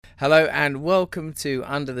Hello and welcome to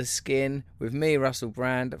Under the Skin with me, Russell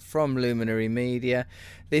Brand from Luminary Media.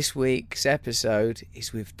 This week's episode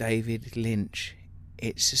is with David Lynch.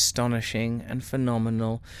 It's astonishing and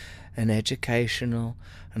phenomenal and educational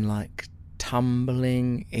and like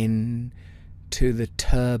tumbling into the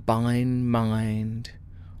turbine mind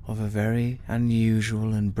of a very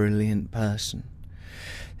unusual and brilliant person.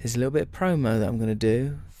 There's a little bit of promo that I'm going to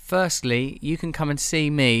do. Firstly, you can come and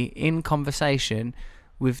see me in conversation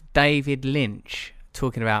with David Lynch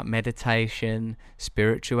talking about meditation,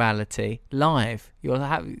 spirituality, live. You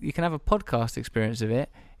can have a podcast experience of it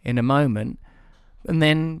in a moment. And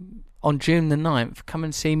then on June the 9th, come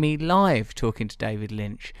and see me live talking to David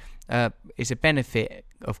Lynch. It's a benefit,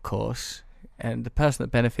 of course, and the person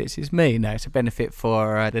that benefits is me. No, it's a benefit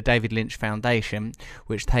for the David Lynch Foundation,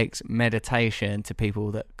 which takes meditation to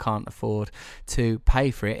people that can't afford to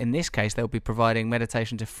pay for it. In this case, they'll be providing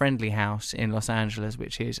meditation to Friendly House in Los Angeles,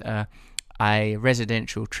 which is a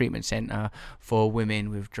residential treatment center for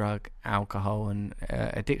women with drug, alcohol, and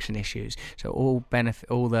addiction issues. So all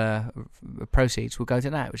the proceeds will go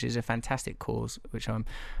to that, which is a fantastic cause, which I'm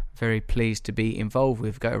very pleased to be involved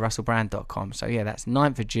with. Go to russellbrand.com. So yeah, that's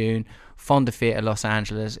 9th of June, Fonda Theatre, Los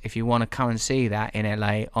Angeles. If you want to come and see that in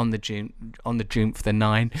LA on the June for the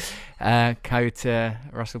 9, go to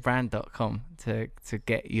russellbrand.com to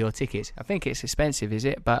get your tickets. I think it's expensive, is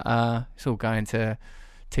it? But it's all going to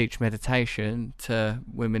teach meditation to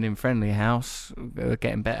women in Friendly House who are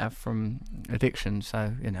getting better from addiction.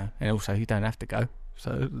 So, and also you don't have to go.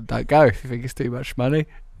 So don't go if you think it's too much money.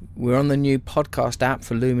 We're on the new podcast app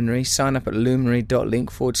for Luminary. Sign up at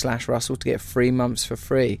luminary.link/Russell to get 3 months for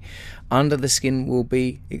free. Under the Skin will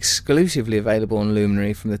be exclusively available on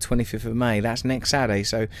Luminary from the 25th of May. That's next Saturday.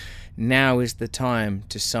 So now is the time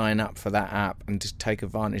to sign up for that app and to take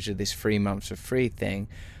advantage of this 3 months for free thing.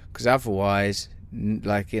 Because otherwise,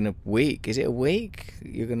 like in a week, is it a week?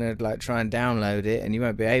 You're going to like try and download it and you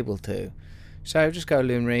won't be able to. So just go to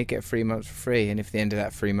Luminary, get 3 months for free, and if at the end of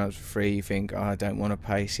that 3 months for free you think, I don't want to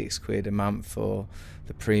pay £6 a month for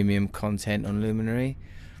the premium content on Luminary,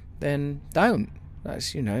 then don't.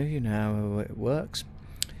 That's you know how it works.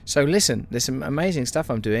 So listen, there's some amazing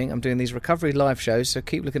stuff I'm doing. I'm doing these recovery live shows, so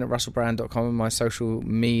keep looking at russellbrand.com and my social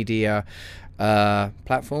media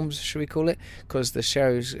platforms, should we call it? Because the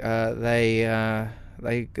shows, the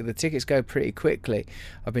tickets go pretty quickly.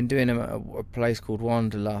 I've been doing them at a place called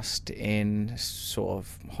Wanderlust in sort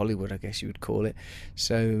of Hollywood, I guess you would call it.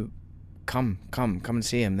 So come and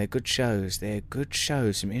see them. They're good shows.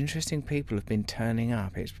 Some interesting people have been turning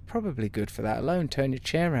up. It's probably good for that alone. Turn your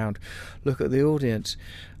chair around, look at the audience.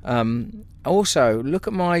 Also, look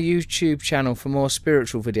at my YouTube channel for more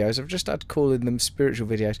spiritual videos. I've just started calling them spiritual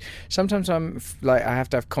videos. Sometimes I have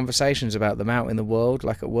to have conversations about them out in the world,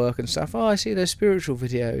 like at work and stuff. Oh, I see those spiritual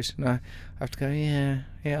videos. And I have to go, yeah,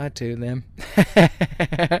 I do them.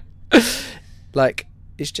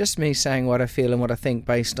 It's just me saying what I feel and what I think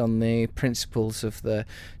based on the principles of the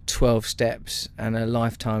 12 steps and a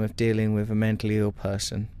lifetime of dealing with a mentally ill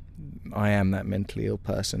person. I am that mentally ill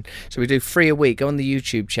person. So we do 3 a week. Go on the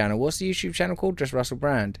YouTube channel. What's the YouTube channel called? Just Russell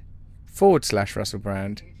Brand. /Russell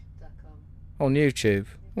Brand. On YouTube.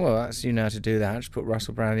 Well, that's how to do that. Just put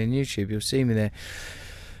Russell Brand in YouTube. You'll see me there.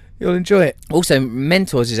 You'll enjoy it. Also,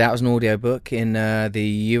 Mentors is out as an audiobook in the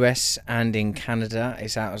US and in Canada.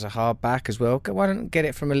 It's out as a hardback as well. Why don't you get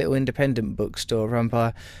it from a little independent bookstore run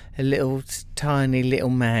by a little tiny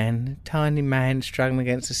man struggling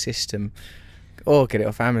against the system? Or get it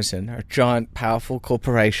off Amazon, a giant, powerful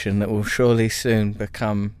corporation that will surely soon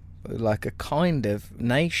become like a kind of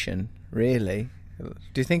nation, really. Do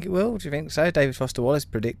you think it will? Do you think so? David Foster Wallace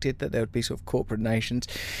predicted that there would be sort of corporate nations.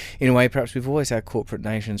 In a way, perhaps we've always had corporate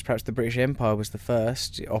nations. Perhaps the British Empire was the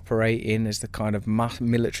first operating as the kind of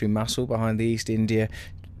military muscle behind the East India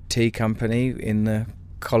Tea Company in the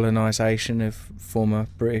colonisation of former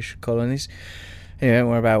British colonies. Anyway, don't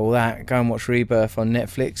worry about all that. Go and watch Rebirth on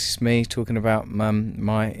Netflix. It's me talking about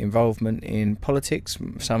my involvement in politics,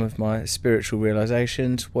 some of my spiritual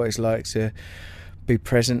realisations, what it's like to be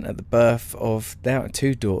present at the birth of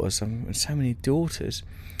 2 daughters. So many daughters.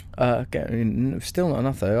 Still not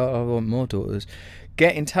enough though. I want more daughters.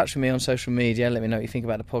 Get in touch with me on social media. Let me know what you think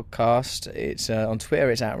about the podcast. It's on Twitter,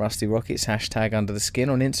 it's at Rusty Rockets, #Under the Skin.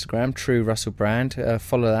 On Instagram, True Russell Brand.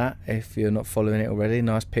 Follow that if you're not following it already.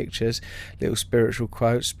 Nice pictures, little spiritual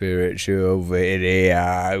quotes, spiritual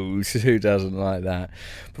videos. Who doesn't like that?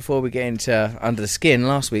 Before we get into Under the Skin,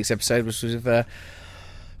 last week's episode was with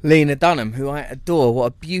Lena Dunham, who I adore. What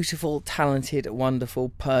a beautiful, talented, wonderful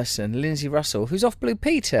person. Lindsay Russell, who's off Blue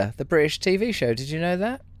Peter, the British TV show. Did you know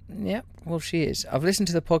that? Yep, well, she is. I've listened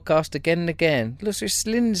to the podcast again and again. Look, it's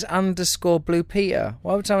Lynn's_Blue Peter.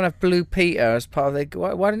 Why would someone have Blue Peter as part of their...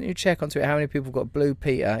 Why don't you check on Twitter how many people got Blue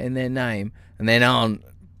Peter in their name and then aren't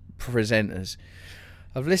presenters?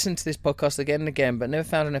 I've listened to this podcast again and again, but never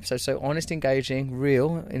found an episode so honest, engaging,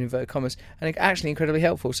 real, in inverted commas, and actually incredibly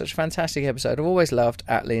helpful. Such a fantastic episode. I've always loved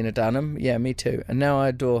Lena Dunham. Yeah, me too. And now I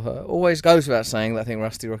adore her. Always goes without saying that I think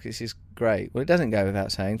Rusty Rockets is great. Well, it doesn't go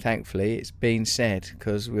without saying, thankfully. It's been said,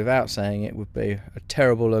 because without saying it would be a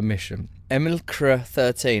terrible omission.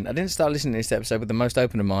 Emilcra13. I didn't start listening to this episode with the most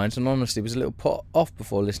open of minds, and honestly was a little put off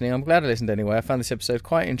before listening. I'm glad I listened anyway. I found this episode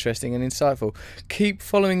quite interesting and insightful. Keep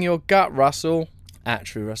following your gut, Russell. At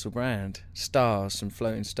True Russell Brand. Stars, some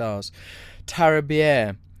floating stars. Tara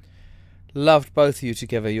Bier. Loved both of you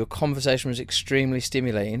together. Your conversation was extremely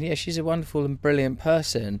stimulating. Yeah, she's a wonderful and brilliant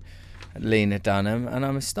person, Lena Dunham, and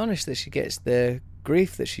I'm astonished that she gets the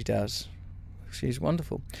grief that she does. She's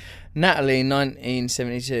wonderful. Natalie,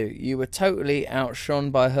 1972. You were totally outshone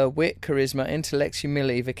by her wit, charisma, intellect,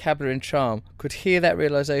 humility, vocabulary and charm. Could hear that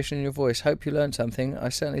realisation in your voice. Hope you learned something. I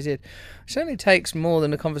certainly did. It certainly takes more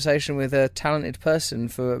than a conversation with a talented person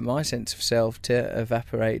for my sense of self to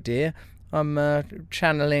evaporate, dear. I'm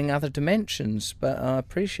channeling other dimensions, but I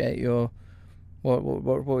appreciate your... What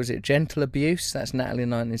was it? Gentle abuse? That's Natalie,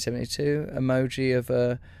 1972. Emoji of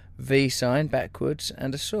a V sign backwards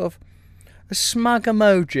and a sort of... a smug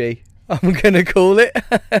emoji, I'm going to call it,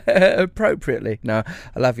 appropriately. No,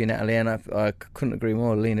 I love you, Natalie, and I couldn't agree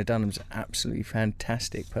more. Lena Dunham's an absolutely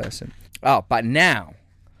fantastic person. Oh, but now,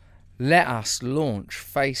 let us launch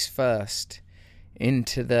face first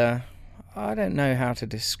into the... I don't know how to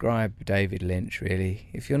describe David Lynch, really.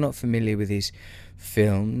 If you're not familiar with his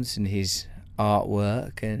films and his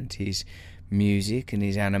artwork and his music and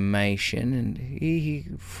his animation and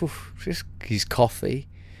just his coffee...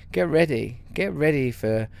 Get ready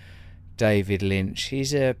for David Lynch.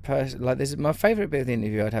 He's a person like this. My favourite bit of the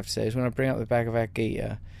interview, I'd have to say, is when I bring up the Bhagavad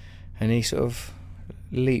Gita, and he sort of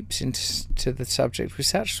leaps into the subject with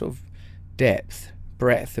such sort of depth,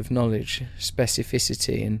 breadth of knowledge,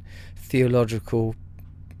 specificity, and theological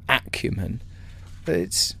acumen.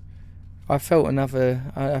 But I felt another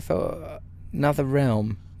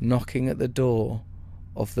realm knocking at the door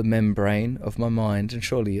of the membrane of my mind, and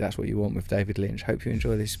surely that's what you want with David Lynch. Hope you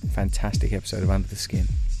enjoy this fantastic episode of Under the Skin.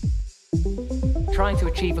 Trying to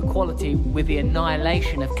achieve equality with the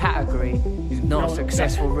annihilation of category is not a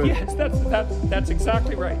successful route. Yes, that's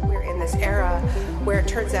exactly right. We're in this era where it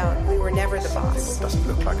turns out we were never the boss. It doesn't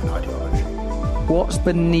look like an ideology. What's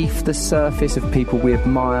beneath the surface of people we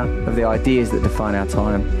admire, of the ideas that define our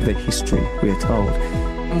time, the history we are told?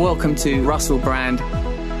 And welcome to Russell Brand.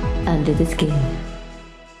 Under the Skin.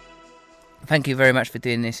 Thank you very much for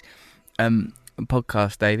doing this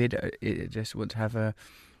podcast, David. I just want to have a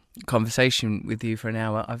conversation with you for an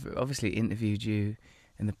hour. I've obviously interviewed you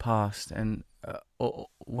in the past, and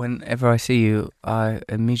whenever I see you, I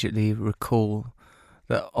immediately recall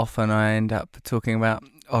that often I end up talking about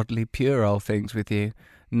oddly puerile things with you.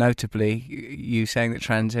 Notably, you saying that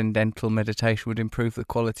transcendental meditation would improve the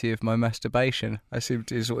quality of my masturbation. I assume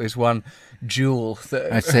is one jewel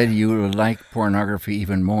that... I said you would like pornography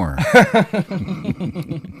even more.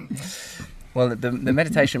 Well, the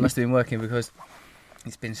meditation must have been working, because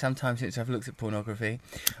it's been some time since I've looked at pornography.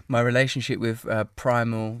 My relationship with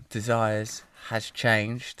primal desires has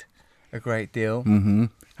changed a great deal. Mm-hmm.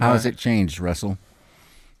 How has it changed, Russell?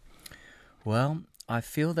 Well, I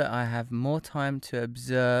feel that I have more time to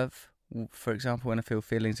observe. For example, when I feel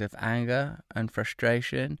feelings of anger and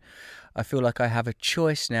frustration, I feel like I have a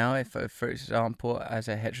choice now. If, for example, as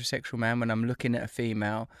a heterosexual man, when I'm looking at a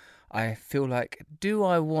female, I feel like, do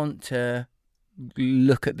I want to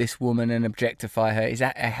look at this woman and objectify her? Is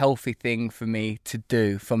that a healthy thing for me to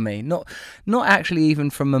do? For me, not actually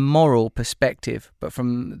even from a moral perspective, but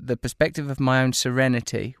from the perspective of my own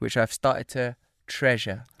serenity, which I've started to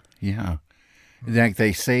treasure. Yeah. Like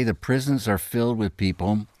they say, the prisons are filled with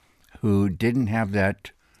people who didn't have that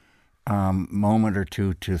moment or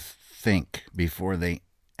two to think before they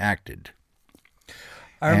acted.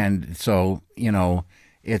 And so,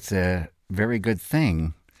 it's a very good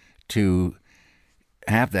thing to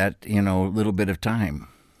have that, little bit of time.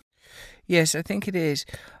 Yes, I think it is.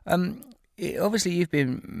 Obviously, you've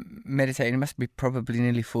been meditating. It must be probably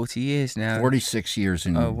nearly 40 years now. 46 years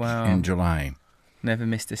in July. Never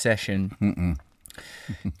missed a session. Mm-mm.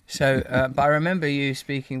 So, but I remember you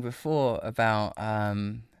speaking before about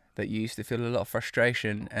that you used to feel a lot of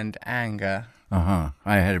frustration and anger. I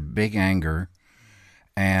had a big anger,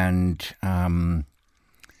 and a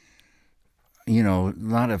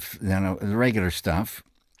lot of the regular stuff,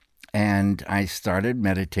 And I started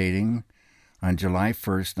meditating on July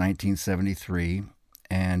 1st, 1973.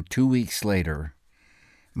 And 2 weeks later,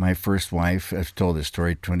 my first wife, I've told this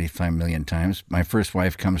story 25 million times, my first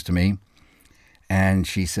wife comes to me and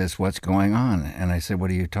she says, "What's going on?" And I said,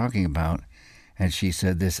 "What are you talking about?" And she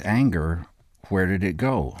said, "This anger, where did it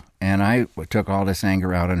go?" And I took all this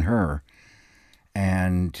anger out on her.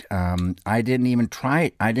 And I didn't even try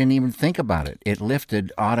it. I didn't even think about it. It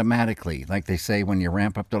lifted automatically. Like they say, when you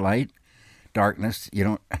ramp up the light, darkness, you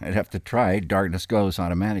don't have to try. Darkness goes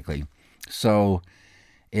automatically. So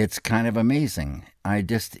it's kind of amazing. I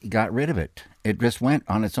just got rid of it. It just went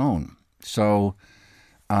on its own. So,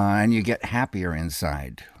 and you get happier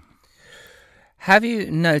inside. Have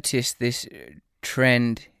you noticed this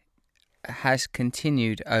trend has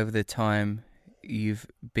continued over the time you've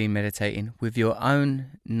been meditating with your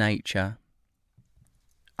own nature?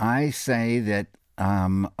 I say that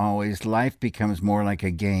always life becomes more like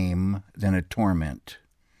a game than a torment.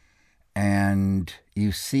 And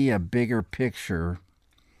you see a bigger picture.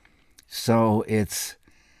 So it's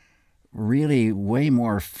really way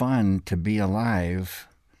more fun to be alive.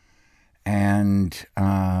 And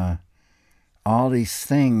all these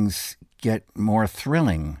things get more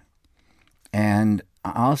thrilling. And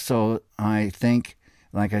also, I think,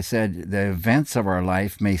 like I said, the events of our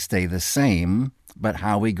life may stay the same, but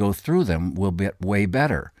how we go through them will be way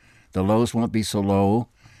better. The lows won't be so low,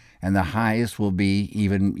 and the highs will be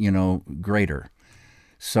even, greater.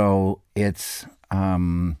 So it's,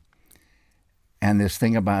 and this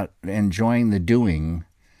thing about enjoying the doing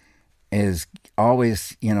is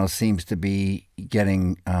always, seems to be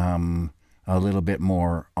getting a little bit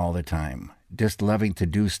more all the time. Just loving to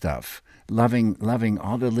do stuff. Loving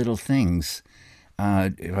all the little things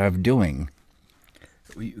of doing.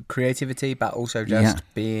 Creativity, but also just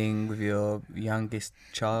being with your youngest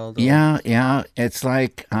child? Or... Yeah. It's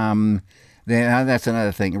like, that's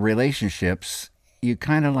another thing. Relationships, you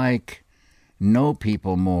kind of like know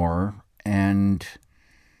people more and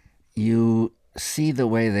you see the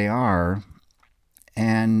way they are.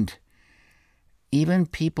 And even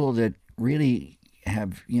people that really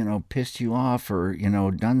have, pissed you off or,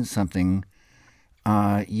 done something,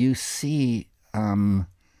 you see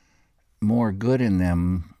more good in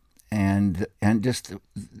them and just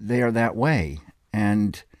they are that way.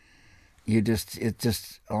 And it's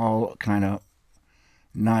just all kind of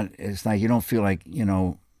not, it's like you don't feel like,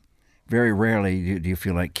 very rarely do you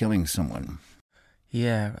feel like killing someone.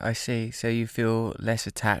 Yeah, I see. So you feel less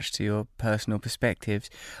attached to your personal perspectives.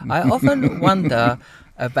 I often wonder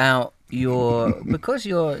about because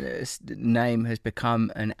your name has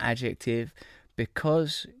become an adjective,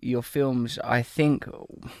 because your films, I think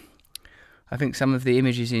some of the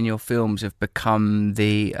images in your films have become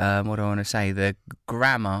the, the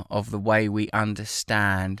grammar of the way we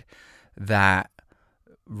understand that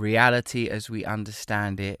reality as we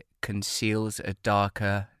understand it conceals a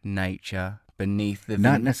darker nature beneath the...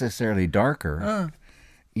 Not necessarily darker.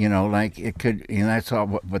 Like it could, that's all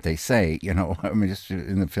what they say, I mean, just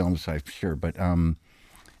in the films, I'm sure, but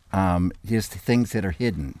just things that are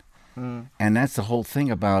hidden. And that's the whole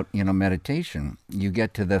thing about, meditation. You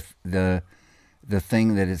get to the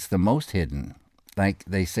thing that is the most hidden. Like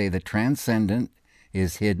they say, the transcendent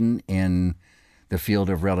is hidden in the field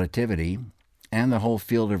of relativity, and the whole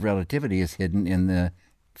field of relativity is hidden in the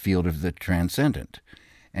field of the transcendent.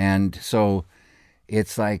 And so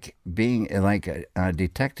it's like being like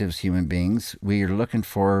detectives, human beings. We are looking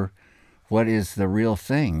for what is the real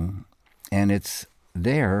thing, and it's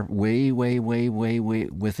there way, way, way, way, way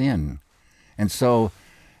within. And so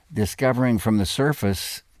discovering from the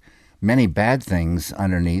surface many bad things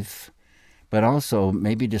underneath, but also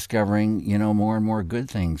maybe discovering, more and more good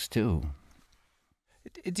things too.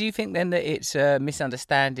 Do you think then that it's a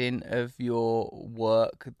misunderstanding of your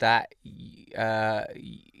work that I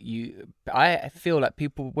feel like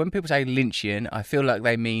when people say Lynchian, I feel like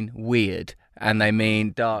they mean weird and they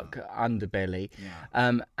mean dark underbelly.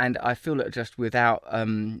 Yeah. And I feel that just without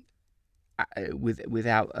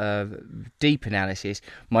deep analysis,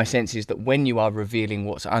 my sense is that when you are revealing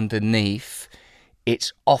what's underneath,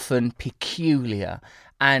 it's often peculiar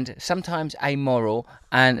and sometimes amoral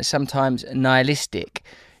and sometimes nihilistic.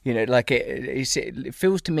 Like it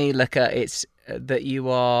feels to me like it's that you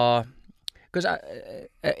are, because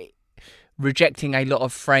rejecting a lot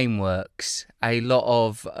of frameworks, a lot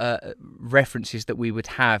of references that we would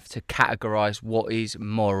have to categorize what is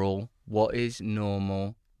moral, what is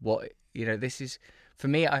normal, this is, for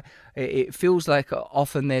me, it feels like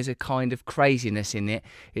often there's a kind of craziness in it.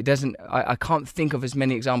 It doesn't. I can't think of as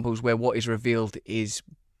many examples where what is revealed is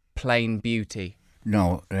plain beauty.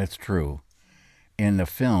 No, that's true. in the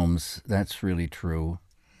films. That's really true.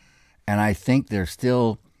 And I think there's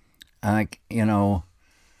still, from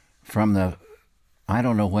the, I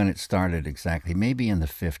don't know when it started exactly, maybe in the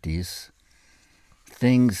 50s,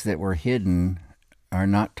 things that were hidden are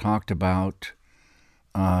not talked about,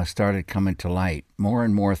 started coming to light, more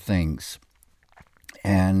and more things.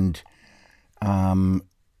 And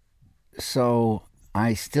so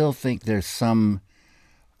I still think there's some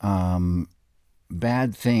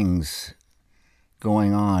bad things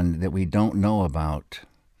going on that we don't know about,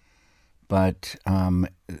 but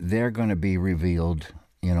they're going to be revealed,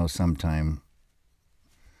 sometime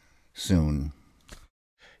soon.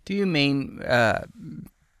 Do you mean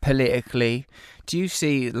politically? Do you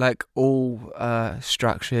see like all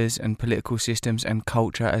structures and political systems and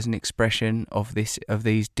culture as an expression of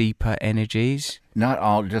these deeper energies? Not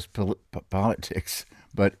all just politics,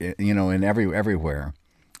 but in everywhere.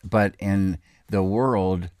 But in the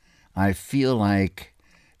world, I feel like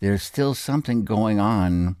there's still something going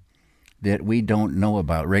on that we don't know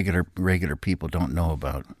about. Regular people don't know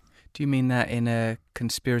about. Do you mean that in a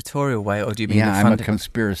conspiratorial way, or do you mean? Yeah, I'm a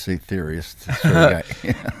conspiracy theorist. Sort of guy.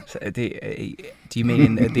 So do you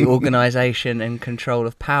mean in the organization and control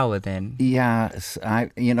of power? Then, yes,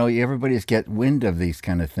 everybody's get wind of these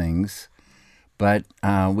kind of things, but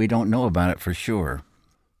we don't know about it for sure.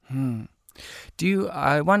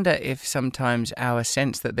 I wonder if sometimes our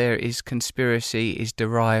sense that there is conspiracy is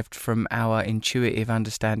derived from our intuitive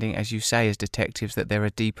understanding, as you say, as detectives, that there are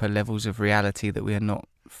deeper levels of reality that we are not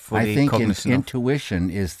fully cognizant of. I think intuition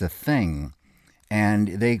is the thing, and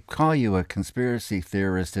they call you a conspiracy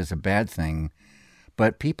theorist as a bad thing,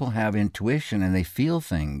 but people have intuition and they feel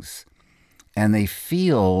things, and they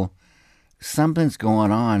feel something's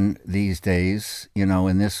going on these days,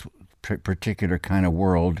 in this particular kind of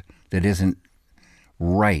world that isn't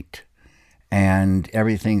right, and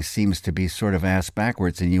everything seems to be sort of ass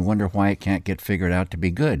backwards, and you wonder why it can't get figured out to be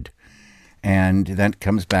good. And that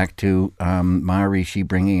comes back to Maharishi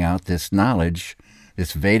bringing out this knowledge,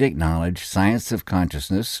 this Vedic knowledge, science of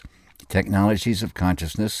consciousness, technologies of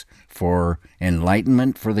consciousness for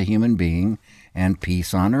enlightenment for the human being and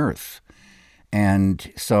peace on earth.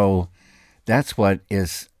 And so that's what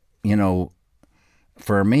is,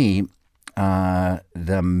 for me,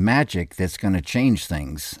 the magic that's going to change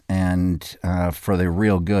things and for the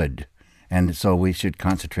real good. And so we should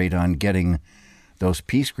concentrate on getting those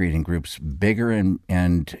peace creating groups bigger and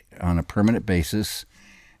on a permanent basis,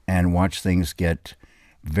 and watch things get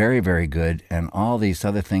very, very good. And all these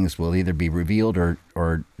other things will either be revealed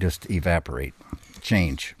or just evaporate,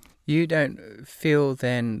 change. You don't feel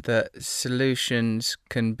then that solutions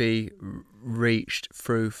can be reached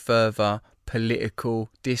through further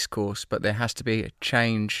political discourse, but there has to be a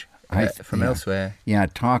change from elsewhere? Yeah,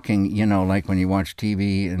 talking, like when you watch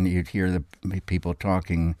TV and you hear the people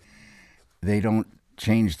talking, they don't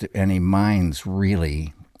change any minds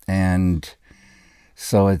really, and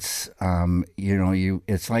so it's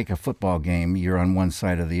it's like a football game. You're on one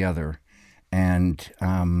side or the other, and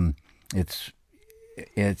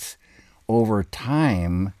it's over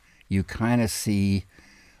time you kind of see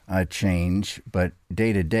a change, but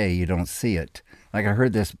day to day you don't see it. Like I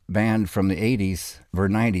heard this band from the 80s or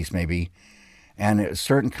 90s maybe, and a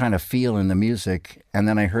certain kind of feel in the music, and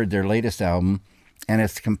then I heard their latest album, and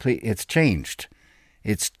it's changed.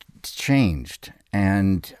 It's changed.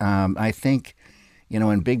 And I think,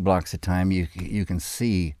 in big blocks of time, you can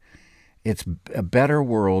see it's a better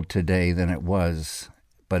world today than it was,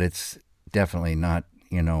 but it's definitely not,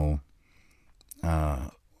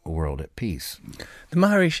 a world at peace. The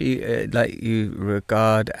Maharishi, like you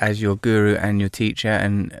regard as your guru and your teacher,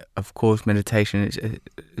 and of course meditation is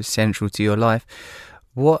essential to your life.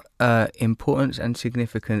 What importance and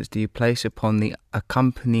significance do you place upon the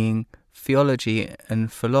accompanying theology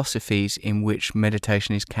and philosophies in which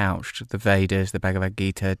meditation is couched? The Vedas, the Bhagavad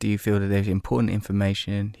Gita. Do you feel that there's important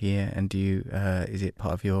information here, and is it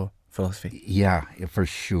part of your philosophy? Yeah, for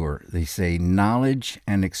sure. They say knowledge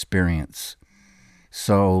and experience.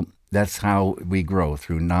 So that's how we grow,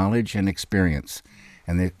 through knowledge and experience.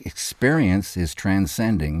 And the experience is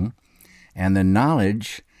transcending, and the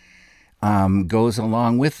knowledge goes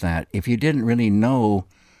along with that. If you didn't really know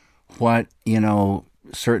what,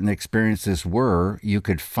 certain experiences were, you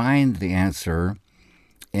could find the answer,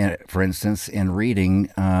 for instance, in reading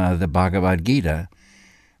the Bhagavad Gita.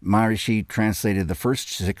 Maharishi translated the first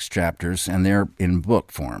 6 chapters, and they're in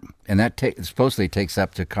book form. And that supposedly takes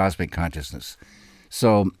up to cosmic consciousness.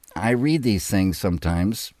 So I read these things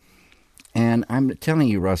sometimes, and I'm telling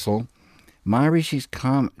you, Russell, Maharishi's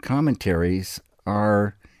commentaries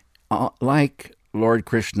are like Lord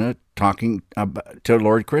Krishna talking to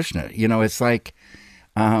Lord Krishna. It's like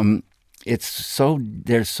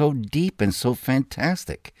they're so deep and so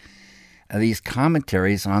fantastic. These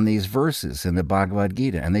commentaries on these verses in the Bhagavad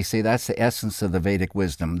Gita, and they say that's the essence of the Vedic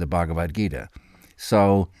wisdom, the Bhagavad Gita.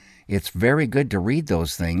 So it's very good to read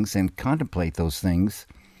those things and contemplate those things,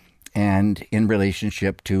 and in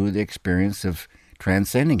relationship to the experience of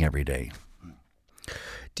transcending every day.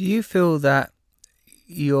 Do you feel that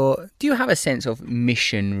do you have a sense of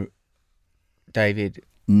mission, David?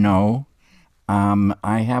 No.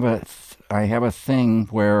 I have a thing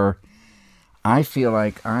where I feel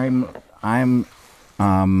like I'm on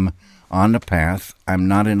the path. I'm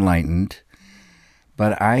not enlightened,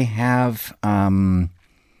 but I have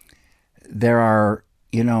there are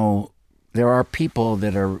people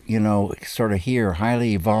that are sort of here,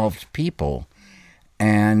 highly evolved people,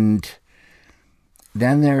 and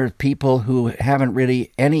then there are people who haven't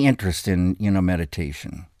really any interest in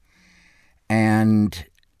meditation, and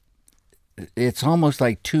it's almost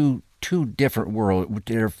like two different worlds.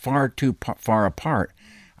 They're far too far apart.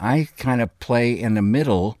 I kind of play in the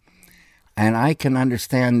middle, and I can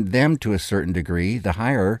understand them to a certain degree, the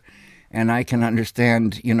higher, and I can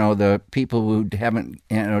understand the people who haven't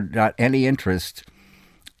got any interest,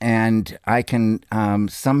 and I can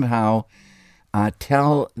somehow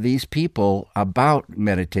tell these people about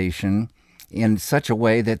meditation in such a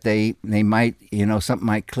way that they might something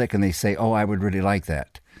might click, and they say, "Oh, I would really like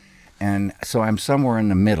that." And so I'm somewhere in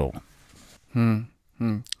the middle. And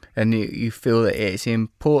you feel that it's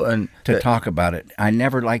important to talk about it. I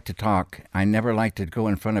never like to talk. I never like to go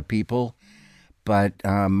in front of people. But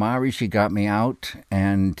Maharishi got me out,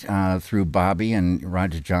 and through Bobby and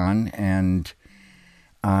Raja John, and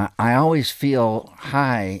I always feel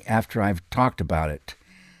high after I've talked about it.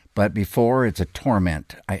 But before, it's a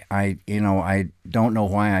torment. I don't know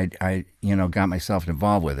why I got myself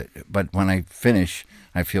involved with it. But when I finish,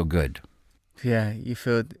 I feel good. Yeah, you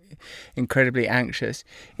feel incredibly anxious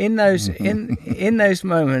in those in those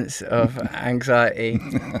moments of anxiety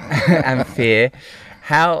and fear.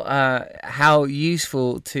 How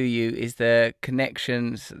useful to you is the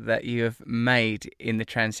connections that you have made in the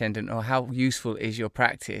transcendent, or how useful is your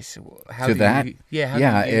practice? How to do that? You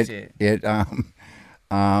use it?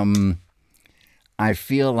 I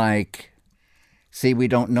feel like, we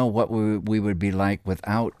don't know what we would be like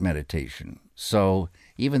without meditation. So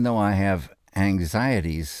even though I have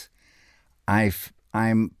anxieties,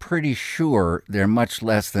 I'm pretty sure they're much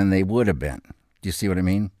less than they would have been. Do you see what I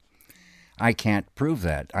mean? I can't prove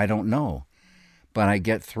that. I don't know. But I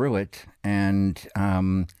get through it, and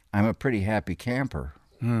I'm a pretty happy camper.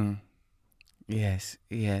 Yes.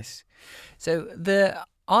 So the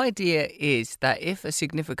idea is that if a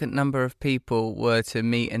significant number of people were to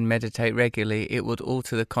meet and meditate regularly, it would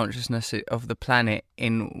alter the consciousness of the planet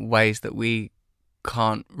in ways that we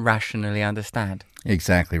can't rationally understand.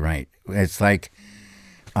 Exactly right. It's like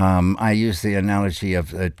I use the analogy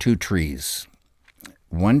of two trees.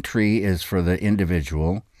 One tree is for the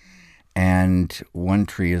individual, and one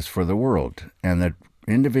tree is for the world. And the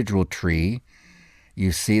individual tree,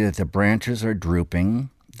 you see that the branches are drooping,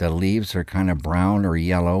 the leaves are kind of brown or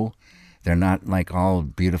yellow, they're not like all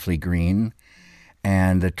beautifully green,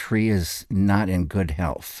 and the tree is not in good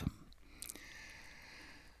health.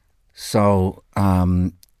 So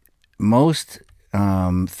most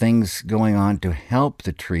things going on to help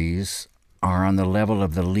the trees are on the level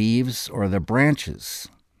of the leaves or the branches.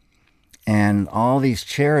 And all these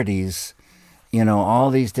charities, all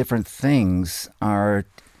these different things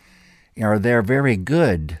they're very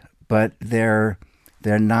good, but they're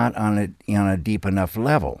not on a deep enough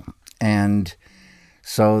level. And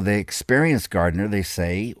so the experienced gardener, they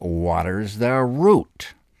say, waters the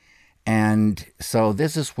root. And so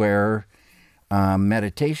this is where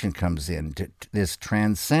meditation comes in, to this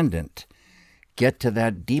transcendent. Get to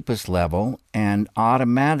that deepest level, and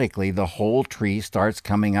automatically the whole tree starts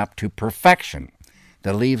coming up to perfection.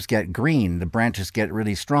 The leaves get green, the branches get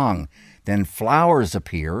really strong. Then flowers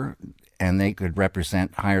appear, and they could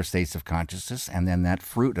represent higher states of consciousness, and then that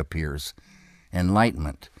fruit appears,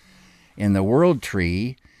 enlightenment. In the world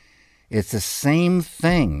tree, it's the same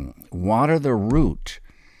thing. Water the root,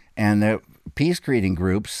 and the peace-creating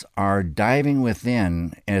groups are diving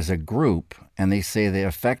within as a group, and they say the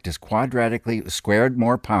effect is quadratically squared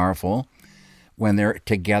more powerful when they're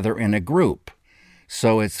together in a group.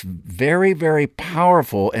 So it's very, very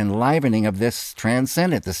powerful enlivening of this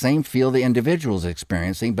transcendent, the same feel the individual is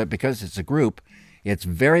experiencing, but because it's a group, it's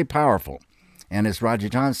very powerful. And as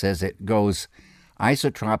Rajajan says, it goes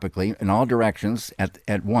isotropically in all directions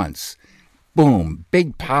at once. Boom,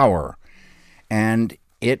 big power. And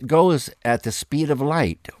it goes at the speed of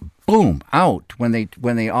light, boom, out when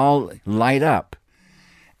they all light up.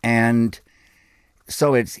 And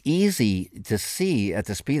so it's easy to see at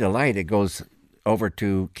the speed of light. It goes over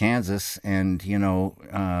to Kansas and,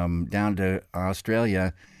 down to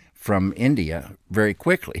Australia from India very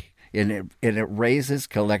quickly. And it raises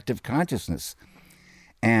collective consciousness.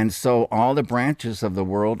 And so all the branches of the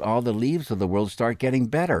world, all the leaves of the world start getting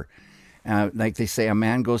better. Like they say, a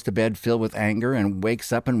man goes to bed filled with anger and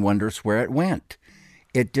wakes up and wonders where it went.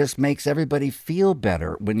 It just makes everybody feel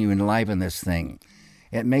better when you enliven this thing.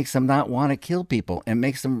 It makes them not want to kill people. It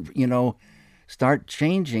makes them, start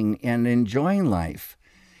changing and enjoying life.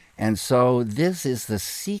 And so this is the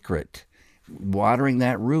secret, watering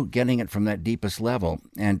that root, getting it from that deepest level,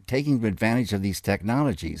 and taking advantage of these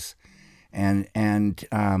technologies. And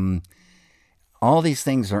all these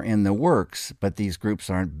things are in the works, but these groups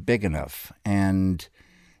aren't big enough. And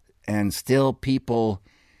still people,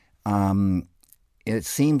 it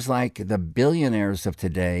seems like the billionaires of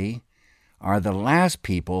today are the last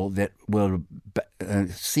people that will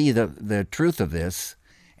see the truth of this,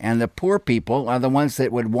 and the poor people are the ones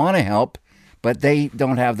that would want to help, but they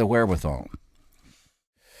don't have the wherewithal.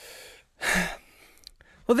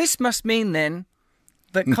 Well, this must mean then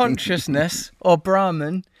that consciousness, or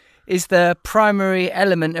Brahman, is the primary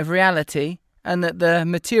element of reality, and that the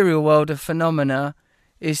material world of phenomena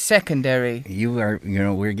is secondary. We're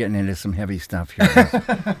getting into some heavy stuff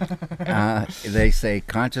here. They say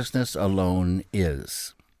consciousness alone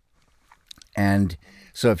is. And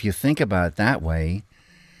so if you think about it that way,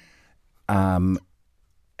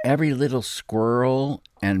 every little squirrel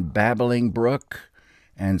and babbling brook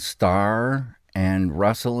and star and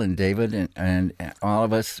Russell and David and all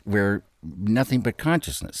of us, we're nothing but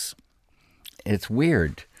consciousness. It's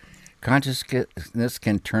weird. Consciousness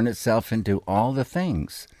can turn itself into all the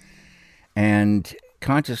things. And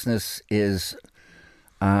consciousness is,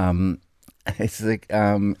 it's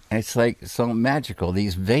like so magical.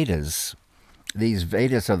 These Vedas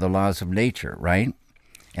are the laws of nature, right?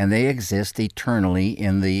 And they exist eternally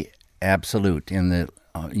in the absolute, in the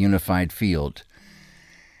unified field.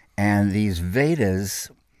 And these Vedas,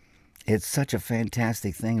 it's such a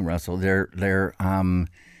fantastic thing, Russell.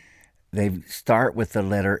 They start with the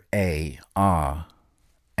letter A, Ah.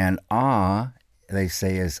 And Ah, they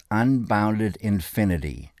say, is unbounded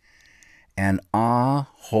infinity. And Ah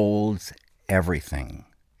holds everything.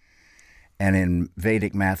 And in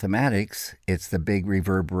Vedic mathematics, it's the big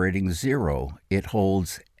reverberating zero. It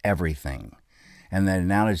holds everything. And the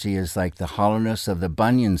analogy is like the hollowness of the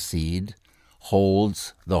banyan seed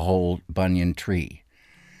holds the whole banyan tree.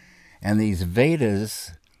 And these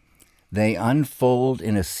Vedas, they unfold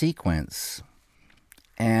in a sequence,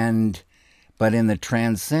 but in the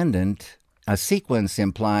transcendent, a sequence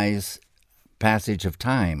implies passage of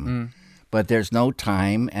time, but there's no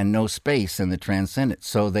time and no space in the transcendent.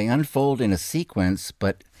 So they unfold in a sequence,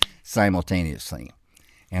 but simultaneously.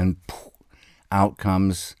 And out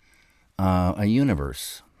comes a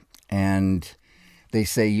universe. And they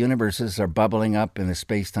say universes are bubbling up in the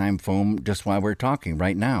space-time foam just while we're talking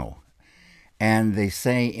right now. And they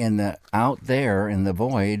say out there in the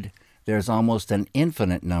void, there's almost an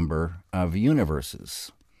infinite number of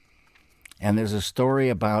universes. And there's a story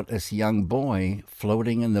about this young boy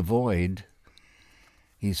floating in the void.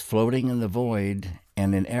 He's floating in the void,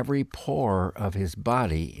 and in every pore of his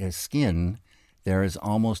body, his skin, there is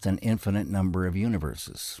almost an infinite number of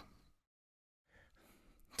universes.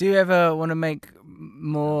 Do you ever want to make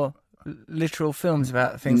more literal films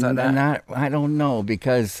about things like that? I don't know,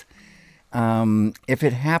 because if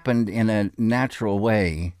it happened in a natural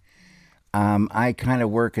way, I kind of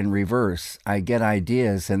work in reverse. I get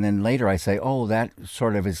ideas, and then later I say, oh, that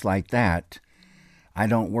sort of is like that. I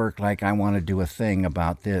don't work like I want to do a thing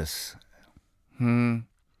about this.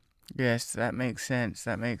 Yes, that makes sense.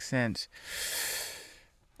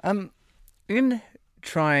 In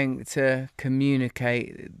trying to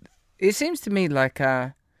communicate, it seems to me like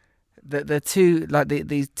the two, like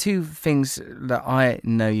these two things that I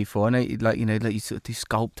know you for. I know you sort of do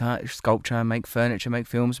sculpture, make furniture, make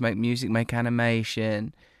films, make music, make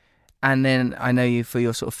animation, and then I know you for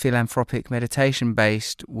your sort of philanthropic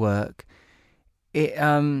meditation-based work.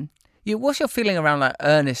 What's your feeling around like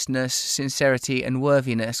earnestness, sincerity, and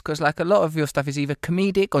worthiness? Because like a lot of your stuff is either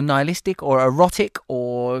comedic or nihilistic or erotic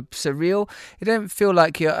or surreal. You don't feel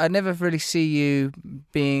like I never really see you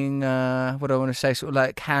being what I want to say, sort of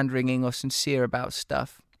like hand-wringing or sincere about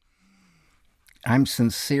stuff. I'm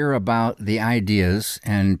sincere about the ideas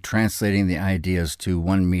and translating the ideas to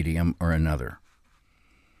one medium or another.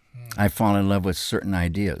 I fall in love with certain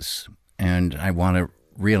ideas, and I want to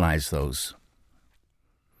realize those.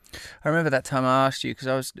 I remember that time I asked you,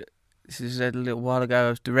 because this is a little while ago, I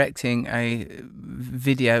was directing a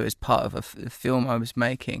video as part of a film I was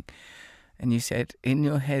making. And you said, in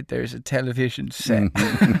your head, there is a television set.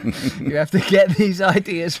 You have to get these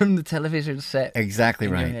ideas from the television set. Exactly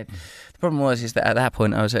right. The problem is that at that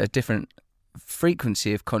point, I was at a different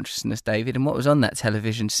frequency of consciousness, David. And what was on that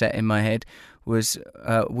television set in my head was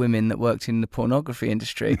women that worked in the pornography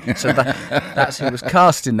industry. So that's who was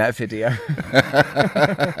cast in that video.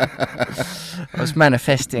 I was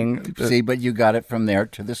manifesting. See, but you got it from there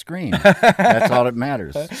to the screen. That's all that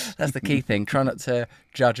matters. That's the key thing. Try not to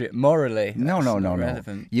judge it morally. No.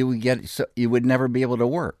 You would never be able to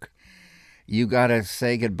work. You got to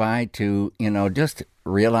say goodbye to, just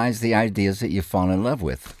realize the ideas that you fall in love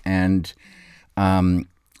with. And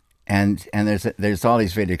there's all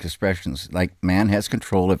these Vedic expressions, like man has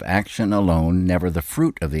control of action alone, never the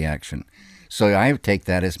fruit of the action. So I take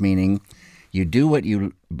that as meaning you do what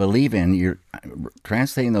you believe in, you're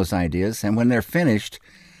translating those ideas, and when they're finished,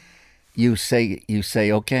 you say,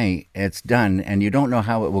 okay, it's done, and you don't know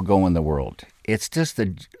how it will go in the world. It's just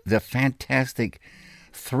the fantastic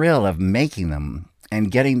thrill of making them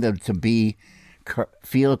and getting them to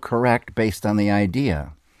feel correct based on the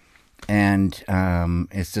idea. And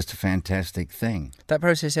it's just a fantastic thing. That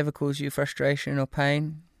process ever cause you frustration or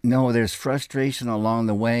pain? No, there's frustration along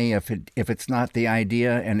the way if it's not the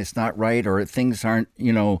idea and it's not right, or things aren't,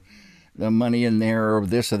 the money in there, or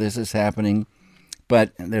this is happening.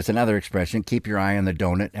 But there's another expression, keep your eye on the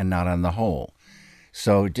donut and not on the hole.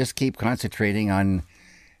 So just keep concentrating on,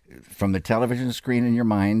 from the television screen in your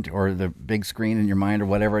mind or the big screen in your mind or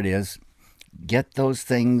whatever it is, get those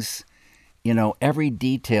things, every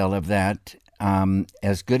detail of that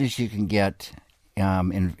as good as you can get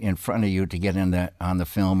in front of you to get on the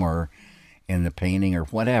film or in the painting or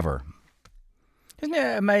whatever. Isn't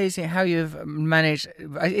it amazing how you've managed?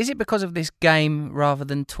 Is it because of this game rather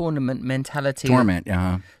than tournament mentality?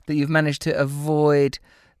 That you've managed to avoid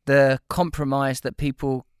the compromise that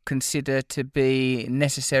people consider to be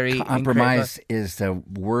necessary? Compromise is the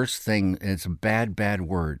worst thing. It's a bad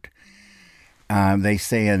word. They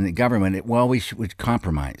say in the government, we should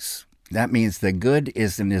compromise. That means the good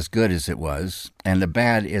isn't as good as it was, and the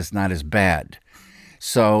bad is not as bad.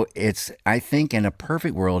 So I think in a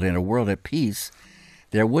perfect world, in a world at peace,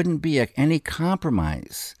 there wouldn't be any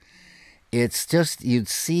compromise. It's just you'd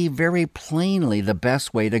see very plainly the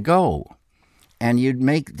best way to go, and you'd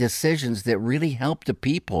make decisions that really help the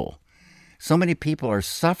people. So many people are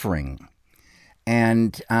suffering,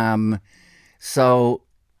 and so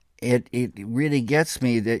it really gets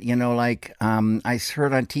me that, I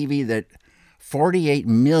heard on TV that 48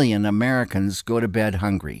 million Americans go to bed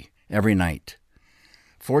hungry every night.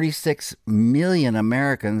 46 million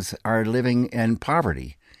Americans are living in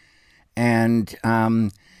poverty. And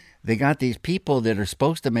they got these people that are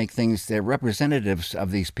supposed to make things, they're representatives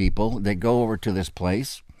of these people that go over to this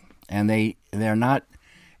place, and they're not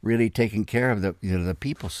really taking care of the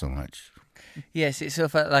people so much. Yes, it's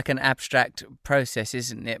sort of like an abstract process,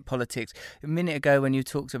 isn't it? Politics. A minute ago, when you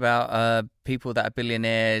talked about people that are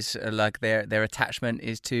billionaires, like their attachment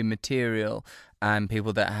is to material, and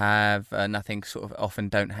people that have nothing sort of often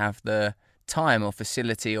don't have the time or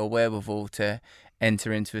facility or wherewithal to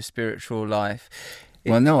enter into a spiritual life.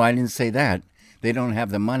 Well, no, I didn't say that. They don't have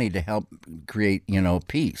the money to help create,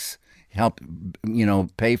 peace, help,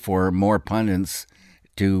 pay for more pundits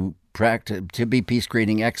to be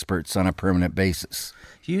peace-creating experts on a permanent basis.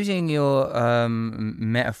 Using your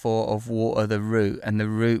metaphor of water, the root, and the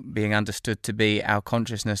root being understood to be our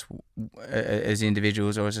consciousness as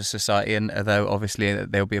individuals or as a society, and although obviously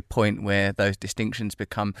there'll be a point where those distinctions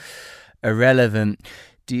become irrelevant,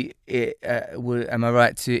 am I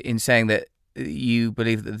right in saying that you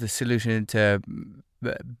believe that the solution to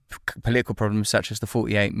political problems such as the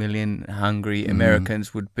 48 million hungry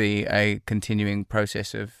Americans would be a continuing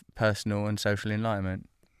process of personal and social enlightenment?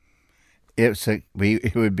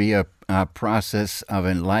 It would be a process of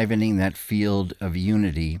enlivening that field of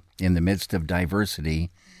unity in the midst of diversity,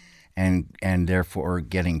 and therefore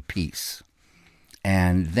getting peace.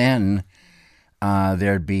 And then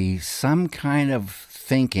there'd be some kind of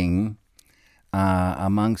thinking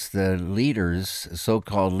amongst the leaders,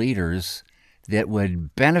 so-called leaders, that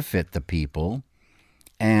would benefit the people,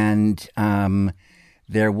 and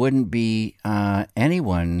there wouldn't be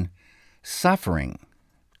anyone suffering.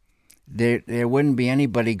 There wouldn't be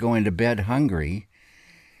anybody going to bed hungry.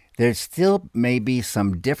 There still may be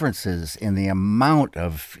some differences in the amount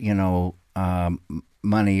of,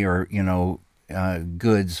 money or,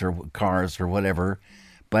 goods or cars or whatever,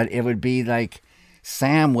 but it would be like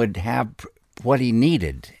Sam would have what he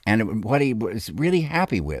needed and what he was really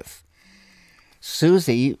happy with.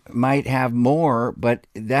 Susie might have more, but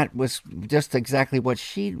that was just exactly what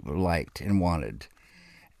she liked and wanted.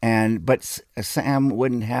 But Sam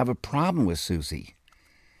wouldn't have a problem with Susie.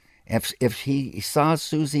 If he saw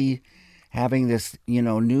Susie having this,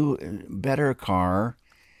 new, better car,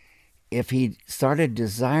 if he started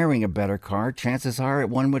desiring a better car, chances are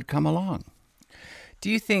one would come along. Do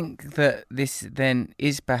you think that this then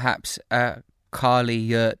is perhaps a Kali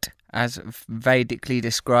Yuga, as Vedically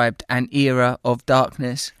described, an era of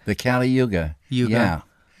darkness? The Kali Yuga. Yeah.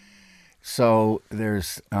 So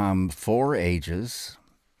there's 4 ages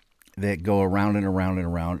that go around and around and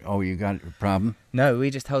around. Oh, you got a problem? No, we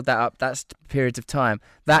just hold that up. That's periods of time.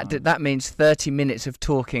 That means 30 minutes of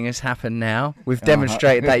talking has happened now. We've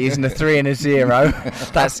demonstrated that using a 3 and a 0.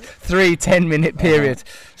 That's 3 10-minute periods.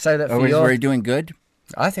 So that are we doing good?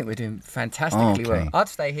 I think we're doing fantastically well. Okay. I'd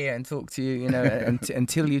stay here and talk to you,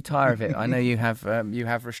 until you tire of it. I know you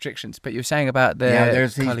have restrictions, but you're saying about the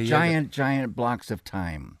there's these Kali giant blocks of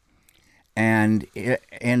time, and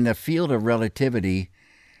in the field of relativity,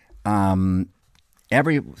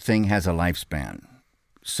 everything has a lifespan.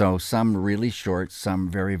 So some really short,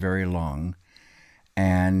 some very, very long,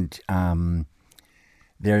 and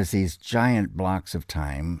there's these giant blocks of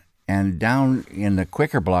time. And down in the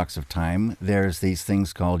quicker blocks of time, there's these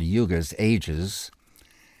things called yugas, ages.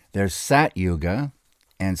 There's Sat Yuga,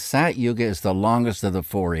 and Sat Yuga is the longest of the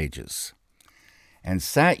 4 ages. And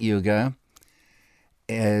Sat Yuga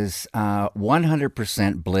is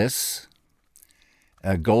 100% bliss,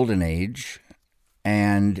 a golden age,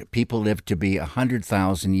 and people live to be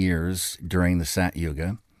 100,000 years during the Sat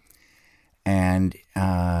Yuga. And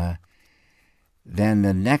then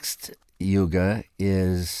the next Yuga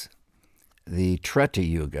is the Treta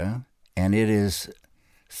Yuga, and it is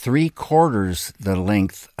 3/4 the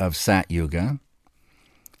length of Sat Yuga,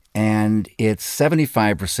 and it's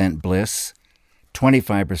 75% bliss,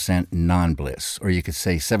 25% non-bliss, or you could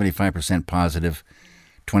say 75% positive,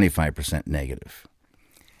 25% negative.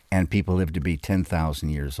 And people live to be 10,000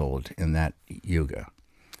 years old in that Yuga.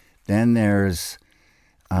 Then there's,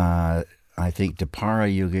 I think,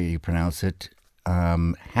 Dwapara Yuga, you pronounce it,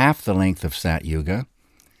 half the length of Sat Yuga.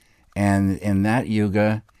 And in that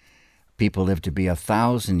Yuga, people live to be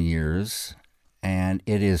 1,000 years, and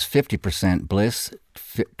it is 50% bliss,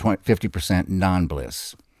 50%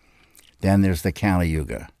 non-bliss. Then there's the Kali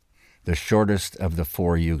Yuga, the shortest of the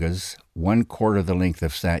 4 yugas, 1/4 the length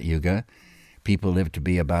of Sat Yuga. People live to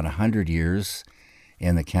be about 100 years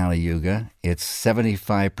in the Kali Yuga. It's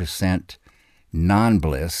 75%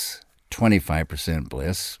 non-bliss, 25%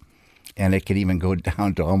 bliss, and it could even go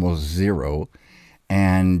down to almost 0.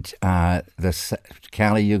 And the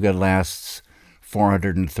Kali Yuga lasts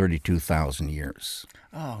 432,000 years.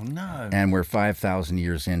 Oh, no. And we're 5,000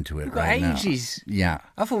 years into it right now. We've got ages. Yeah.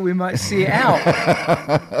 I thought we might see it out.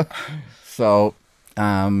 So,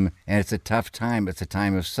 and it's a tough time. It's a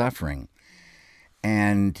time of suffering.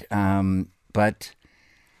 And, but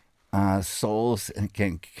souls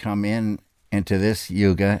can come into this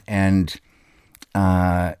Yuga and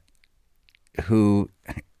who...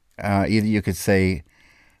 either you could say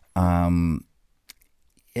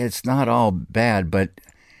it's not all bad, but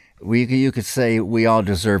you could say we all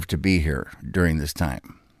deserve to be here during this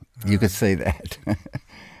time. You could say that.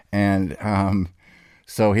 And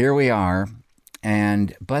so here we are.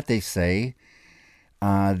 But they say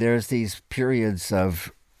there's these periods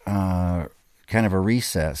of kind of a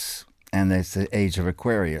recess, and it's the age of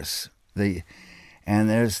Aquarius. And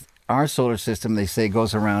there's our solar system, they say,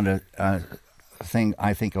 goes around a thing,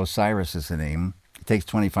 I think Osiris is the name. It takes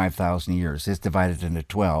 25,000 years. It's divided into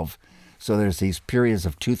 12. So there's these periods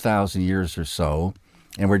of 2,000 years or so,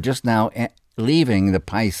 and we're just now leaving the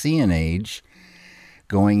Piscean age,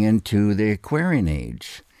 going into the Aquarian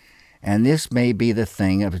age. And this may be the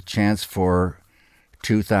thing of a chance for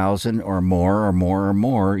 2,000 or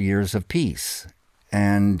more years of peace.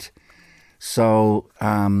 And so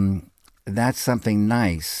that's something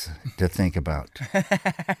nice to think about.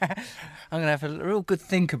 I'm going to have a real good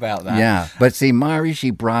think about that. Yeah, but see,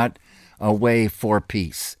 Maharishi brought a way for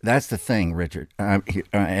peace. That's the thing, Richard,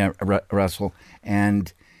 Russell.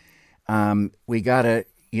 And we got to,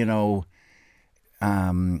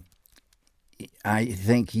 I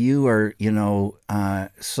think you are,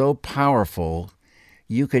 so powerful.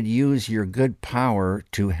 You could use your good power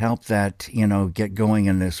to help that, get going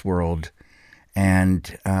in this world.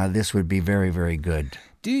 And this would be very, very good.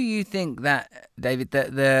 Do you think that, David,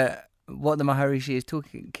 that what the Maharishi is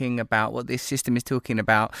talking about, what this system is talking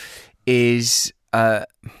about, is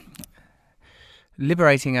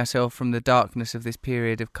liberating ourselves from the darkness of this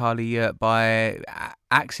period of Kali Yuga by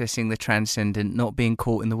accessing the transcendent, not being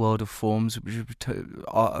caught in the world of forms, which is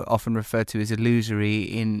often referred to as illusory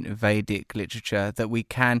in Vedic literature, that we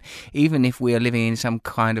can, even if we are living in some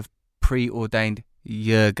kind of preordained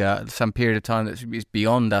Yuga, some period of time that is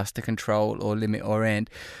beyond us to control or limit or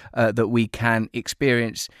end, that we can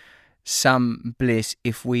experience some bliss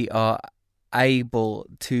if we are able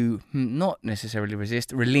to not necessarily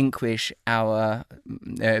resist, relinquish our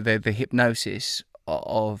the hypnosis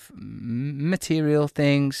of material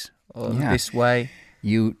things this way.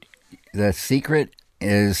 The secret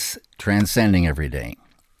is transcending every day.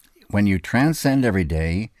 When you transcend every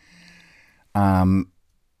day,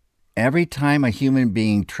 every time a human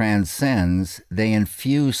being transcends, they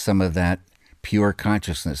infuse some of that pure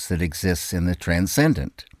consciousness that exists in the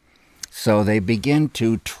transcendent. So they begin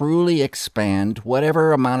to truly expand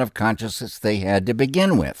whatever amount of consciousness they had to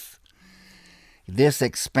begin with. This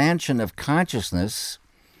expansion of consciousness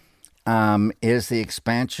is the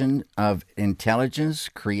expansion of intelligence,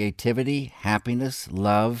 creativity, happiness,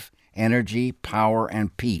 love, energy, power,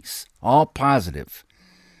 and peace, all positive.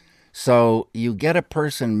 So you get a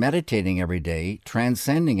person meditating every day,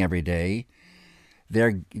 transcending every day,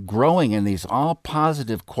 they're growing in these all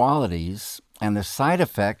positive qualities, and the side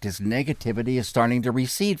effect is negativity is starting to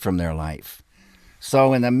recede from their life.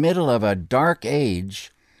 So in the middle of a dark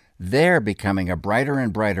age, they're becoming a brighter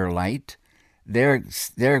and brighter light. They're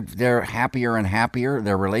happier and happier.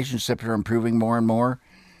 Their relationships are improving more and more.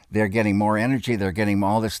 They're getting more energy. They're getting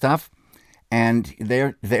all this stuff. And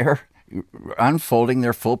they're unfolding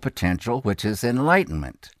their full potential, which is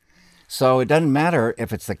enlightenment. So it doesn't matter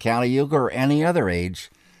if it's the Kali Yuga or any other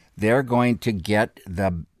age, they're going to get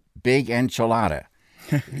the big enchilada.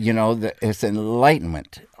 It's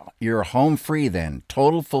enlightenment. You're home free then.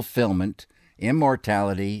 Total fulfillment,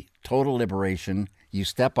 immortality, total liberation. You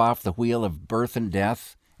step off the wheel of birth and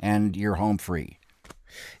death, and you're home free.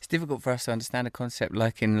 It's difficult for us to understand a concept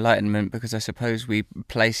like enlightenment because I suppose we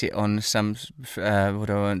place it on some,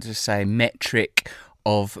 metric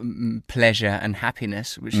of pleasure and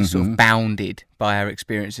happiness, which is sort of bounded by our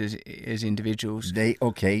experiences as individuals.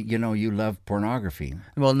 You love pornography.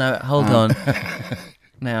 Well, no, hold on.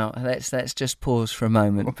 Now, let's just pause for a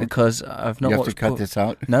moment because I've not watched... You have to cut this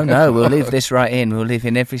out? No, we'll leave this right in. We'll leave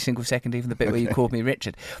in every single second, even the bit where you called me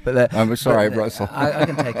Richard. But I'm sorry, Russell. I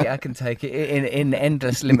can take it. In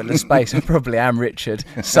endless, limitless space, I probably am Richard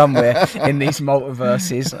somewhere in these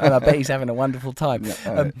multiverses, and I bet he's having a wonderful time.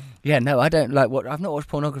 I don't like I've not watched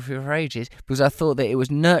pornography for ages because I thought that it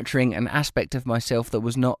was nurturing an aspect of myself that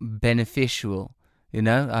was not beneficial.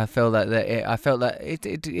 I felt that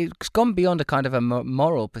it's gone beyond a kind of a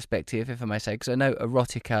moral perspective, if I may say, because I know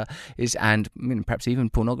erotica is, and perhaps even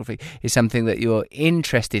pornography is something that you're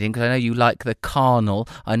interested in, because I know you like the carnal,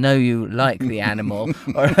 I know you like the animal.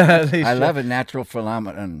 I love a natural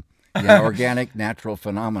phenomenon. Yeah, organic, natural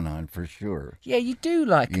phenomenon, for sure. Yeah, you do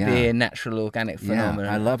like the natural, organic phenomenon.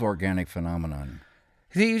 Yeah, I love organic phenomenon.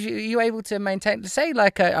 Are you able to maintain? Say,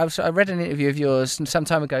 like I read an interview of yours some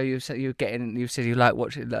time ago. You said you like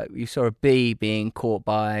watching, like you saw a bee being caught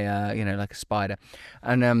by like a spider,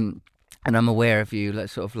 and I'm aware of you,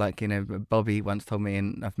 Bobby once told me,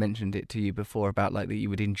 and I've mentioned it to you before, about like that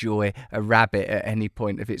you would enjoy a rabbit at any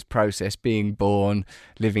point of its process, being born,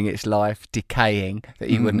 living its life, decaying,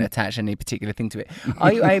 that you wouldn't attach any particular thing to it.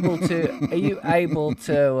 Are you able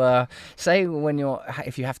to say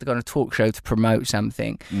if you have to go on a talk show to promote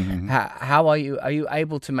something, how are you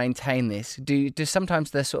able to maintain this? Does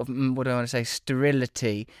sometimes the sort of,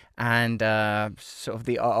 sterility and sort of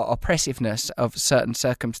the oppressiveness of certain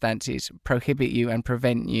circumstances prohibit you and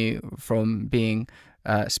prevent you from being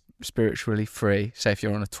spiritually free, say if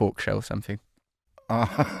you're on a talk show or something?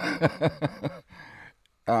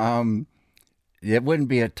 It wouldn't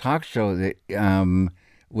be a talk show that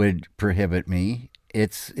would prohibit me.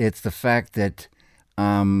 It's the fact that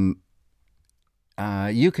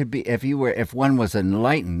you could be, if one was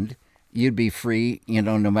enlightened, you'd be free,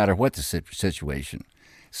 no matter what the situation.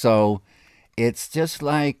 So it's just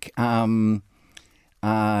like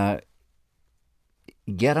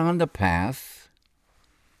get on the path,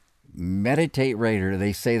 meditate regularly.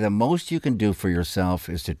 They say the most you can do for yourself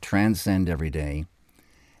is to transcend every day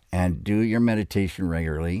and do your meditation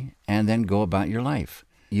regularly and then go about your life.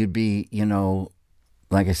 You'd be,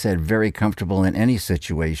 like I said, very comfortable in any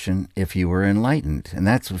situation if you were enlightened. And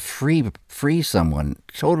that's free someone,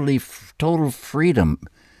 total freedom.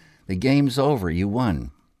 The game's over. You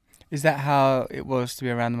won. Is that how it was to be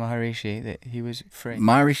around the Maharishi, that he was free?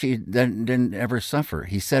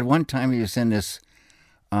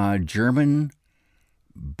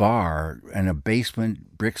 bar in a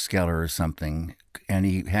basement brick cellar or something, and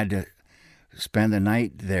he had to spend the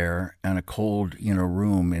night there in a cold,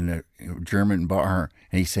 room in a German bar,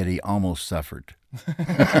 and he said he almost suffered.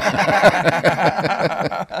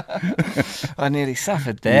 I nearly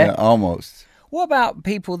suffered there. Yeah, almost. What about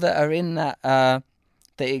people that are in that, that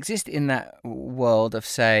exist in that world of,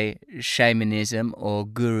 say, shamanism or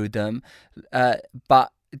gurudom,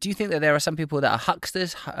 but do you think that there are some people that are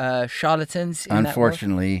hucksters, charlatans in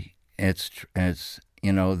Unfortunately, it's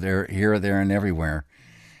they're here, there, and everywhere.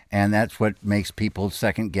 And that's what makes people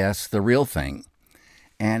second guess the real thing.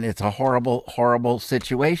 And it's a horrible, horrible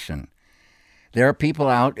situation. There are people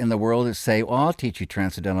out in the world that say, well, I'll teach you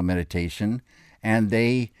Transcendental Meditation. And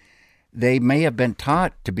they may have been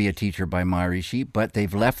taught to be a teacher by Maharishi, but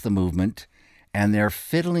they've left the movement and they're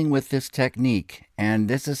fiddling with this technique. And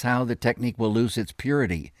this is how the technique will lose its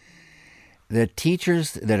purity. The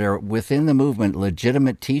teachers that are within the movement,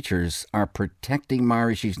 legitimate teachers, are protecting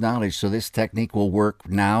Maharishi's knowledge so this technique will work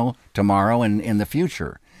now, tomorrow, and in the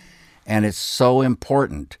future. And it's so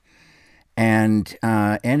important. And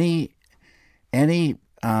any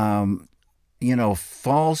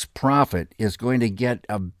false prophet is going to get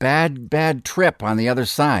a bad trip on the other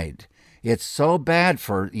side. It's so bad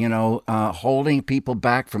for, holding people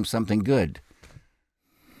back from something good.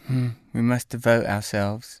 We must devote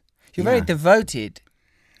ourselves. You're very devoted.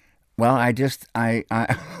 Well, I'm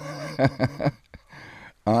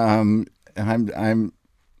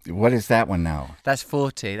what is that one now? That's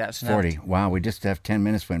 40. That's 40. Wow, we just have 10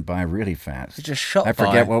 minutes went by really fast. It just shot by. I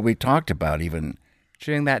forget what we talked about even.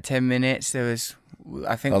 During that 10 minutes, there was,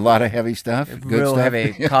 I think... A lot of heavy stuff? Real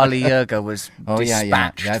heavy. Kali Yuga was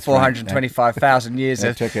dispatched. That's 425,000 years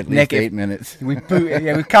of took at least negative. 8 minutes. We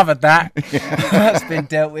covered that. That's been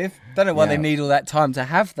dealt with. Don't know why they need all that time to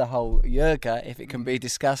have the whole yoga if it can be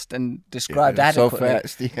discussed and described adequately. So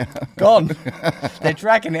fast, yeah. Gone. They're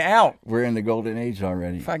dragging it out. We're in the golden age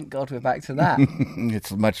already. Thank God we're back to that.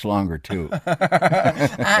 It's much longer, too.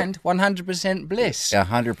 And 100% bliss.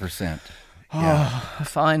 100%. Yeah. Oh,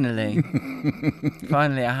 finally.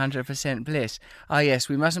 Finally, 100% bliss. Oh, yes,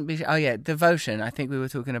 we mustn't be... Oh, yeah, devotion. I think we were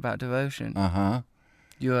talking about devotion. Uh-huh.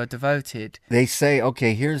 You are devoted. They say,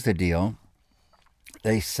 okay, here's the deal.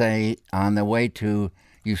 They say on the way to...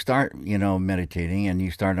 You start, meditating and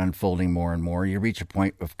you start unfolding more and more. You reach a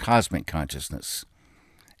point of cosmic consciousness.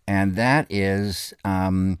 And that is...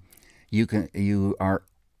 you are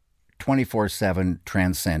 24/7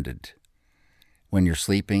 transcended. When you're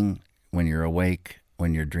sleeping... When you're awake,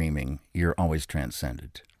 when you're dreaming, you're always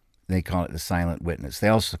transcended. They call it the silent witness. They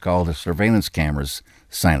also call the surveillance cameras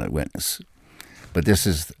silent witness. But this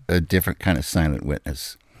is a different kind of silent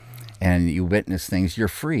witness. And you witness things, you're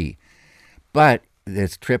free. But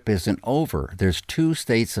this trip isn't over. There's 2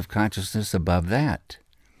 states of consciousness above that.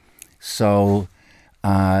 So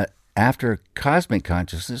after cosmic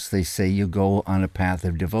consciousness, they say you go on a path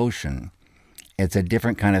of devotion. It's a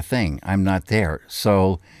different kind of thing. I'm not there.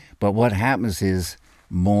 But what happens is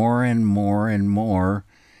more and more and more,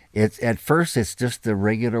 at first it's just the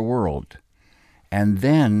regular world. And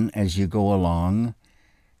then as you go along,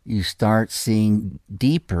 you start seeing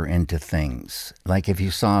deeper into things. Like if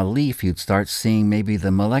you saw a leaf, you'd start seeing maybe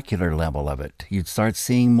the molecular level of it. You'd start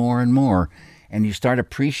seeing more and more. And you start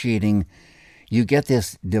appreciating, you get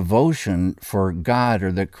this devotion for God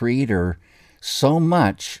or the Creator so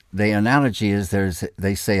much. The analogy is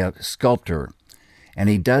they say a sculptor. And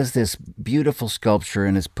he does this beautiful sculpture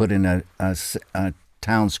and is put in a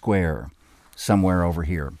town square somewhere over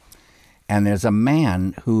here. And there's a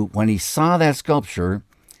man who, when he saw that sculpture,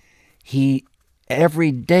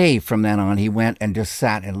 every day from then on, he went and just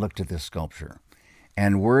sat and looked at this sculpture.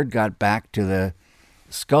 And word got back to the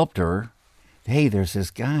sculptor, hey, there's this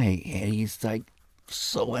guy, and he's like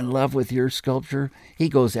so in love with your sculpture. He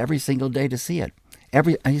goes every single day to see it.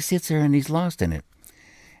 He sits there and he's lost in it.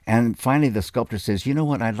 And finally, the sculptor says, you know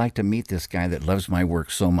what, I'd like to meet this guy that loves my work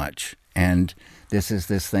so much. And this is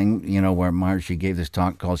this thing, where Maharishi gave this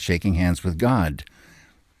talk called Shaking Hands with God.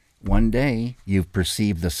 One day, you've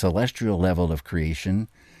perceived the celestial level of creation.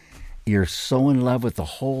 You're so in love with the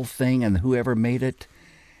whole thing and whoever made it.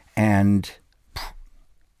 And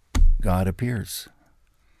God appears.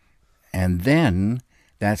 And then,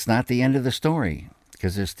 that's not the end of the story,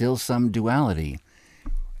 because there's still some duality.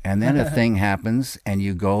 And then a thing happens, and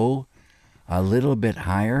you go a little bit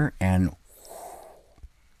higher, and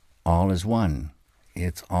all is one.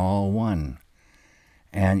 It's all one.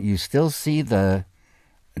 And you still see the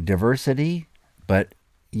diversity, but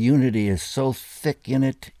unity is so thick in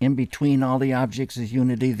it. In between all the objects is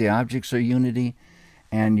unity. The objects are unity,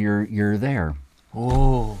 and you're there.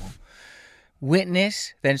 Oh,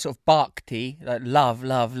 witness, then sort of bhakti, like love.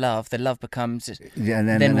 The love becomes and then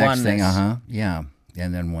then the next oneness. thing, yeah,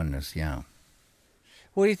 and then oneness, yeah.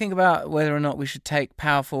 What do you think about whether or not we should take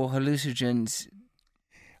powerful hallucinogens?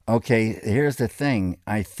 Okay, here's the thing.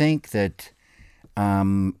 I think that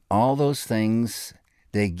all those things,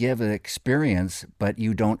 they give an experience, but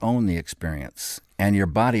you don't own the experience. And your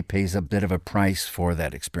body pays a bit of a price for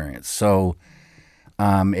that experience. So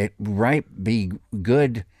it might be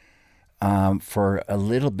good for a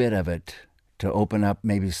little bit of it to open up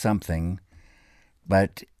maybe something,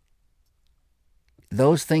 but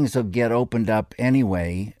those things will get opened up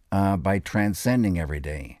anyway by transcending every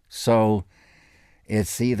day. So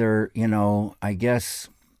it's either, I guess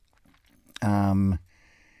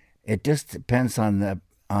it just depends on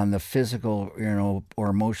the physical, or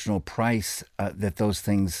emotional price that those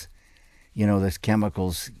things, those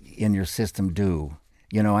chemicals in your system do.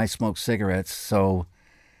 I smoke cigarettes, so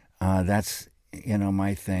that's,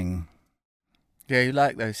 my thing. Yeah, you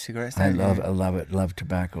like those cigarettes, I don't you? love it. Love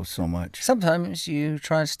tobacco so much. Sometimes you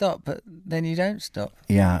try and stop, but then you don't stop.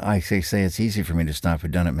 Yeah, I say it's easy for me to stop.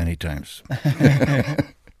 I've done it many times.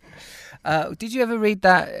 Did you ever read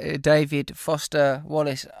that David Foster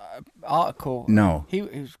Wallace article? No. He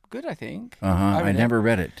was good, I think. I never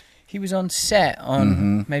read it. He was on set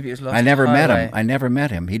on, maybe it was Lost I never met Highway. him. I never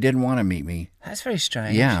met him. He didn't want to meet me. That's very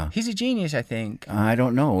strange. Yeah. He's a genius, I think. I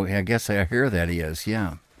don't know. I guess I hear that he is,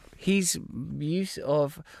 yeah. His use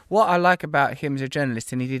of what I like about him as a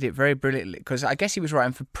journalist, and he did it very brilliantly, because I guess he was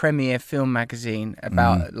writing for Premiere Film Magazine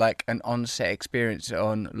about like an on-set experience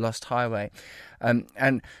on Lost Highway.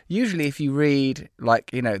 And usually if you read,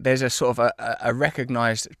 like, there's a sort of a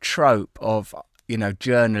recognised trope of,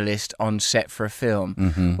 journalist on set for a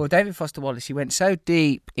film. Well, David Foster Wallace, he went so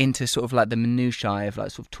deep into sort of like the minutiae of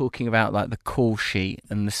like sort of talking about like the call sheet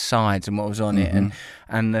and the sides and what was on it,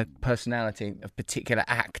 and the personality of particular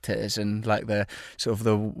actors, and like the sort of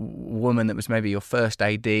the woman that was maybe your first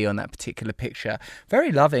AD on that particular picture.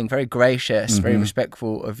 Very loving, very gracious, very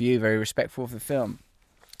respectful of you, very respectful of the film.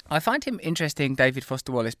 I find him interesting, David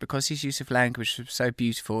Foster Wallace, because his use of language was so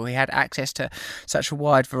beautiful. He had access to such a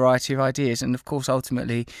wide variety of ideas, and of course,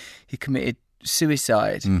 ultimately, he committed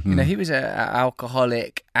suicide. He was an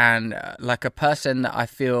alcoholic and like a person that I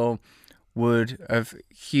feel would have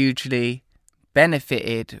hugely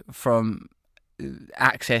benefited from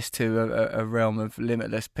access to a realm of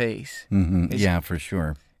limitless peace. Yeah, for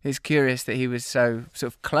sure. It's curious that he was so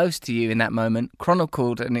sort of close to you in that moment,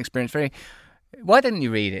 chronicled an experience very... Why didn't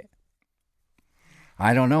you read it?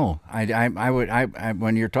 I don't know. I would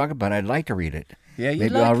when you're talking about it, I'd like to read it. Yeah,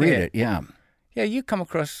 maybe I'll read it. Yeah. Yeah, you come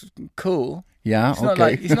across cool. Yeah, it's not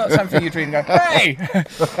like it's not something you'd read and go, hey!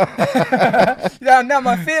 now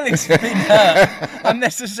my feelings have been hurt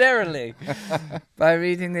unnecessarily by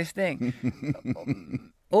reading this thing.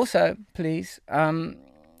 Also, please,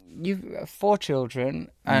 you've got 4 children,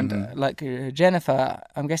 and Jennifer,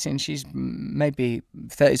 I'm guessing she's maybe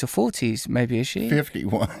 30s or 40s, maybe, is she?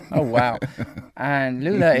 51. Oh, wow. And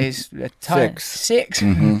Lula is a tiny, 6. I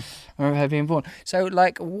remember her being born. So,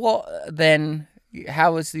 what then,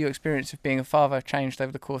 how has your experience of being a father changed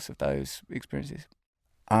over the course of those experiences?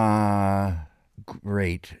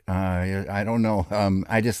 Great. I don't know.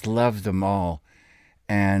 I just love them all.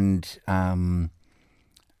 And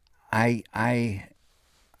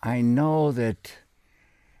I know that,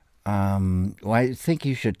 I think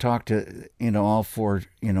you should talk to, all 4,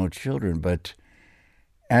 children, but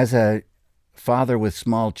as a father with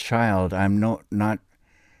small child, I'm not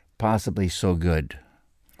possibly so good.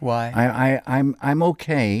 Why? I'm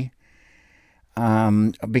okay,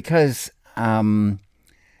 because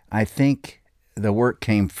I think the work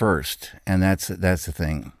came first, and that's the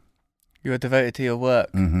thing. You're devoted to your work.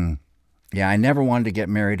 Yeah, I never wanted to get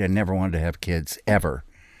married. I never wanted to have kids, ever.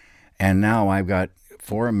 And now I've got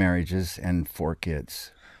 4 marriages and 4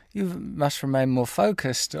 kids. You must remain more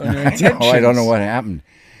focused on your intentions. I don't know what happened.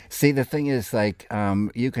 See, the thing is,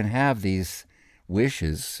 you can have these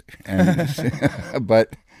wishes,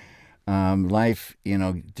 but life,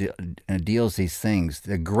 deals these things.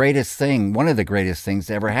 The greatest thing, one of the greatest things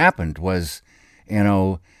that ever happened was,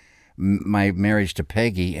 my marriage to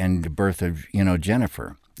Peggy and the birth of,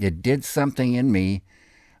 Jennifer. It did something in me.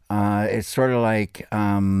 It's sort of like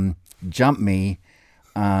jumped me,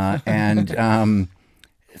 and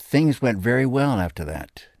things went very well after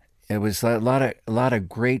that. It was a lot of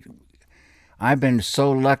great. I've been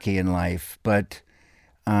so lucky in life, but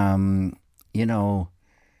that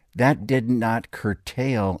did not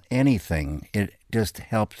curtail anything. It just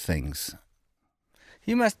helped things.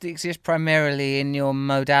 You must exist primarily in your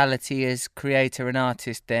modality as creator and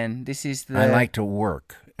artist then. This is I like to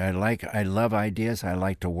work. I love ideas. I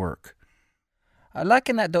like to work. I like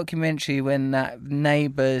in that documentary when that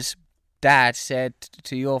neighbour's dad said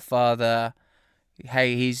to your father,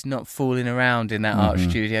 hey, he's not fooling around in that art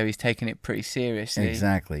studio. He's taking it pretty seriously.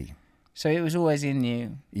 Exactly. So it was always in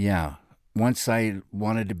you. Yeah. Once I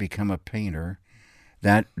wanted to become a painter,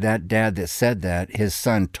 that dad that said that, his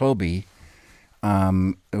son, Toby,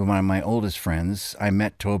 one of my oldest friends, I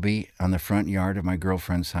met Toby on the front yard of my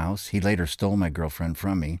girlfriend's house. He later stole my girlfriend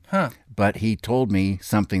from me. But he told me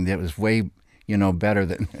something that was way, better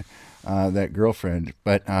than that girlfriend.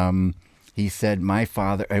 But he said, my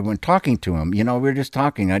father, I went talking to him, we were just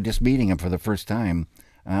talking, I just meeting him for the first time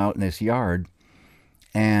out in this yard.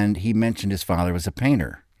 And he mentioned his father was a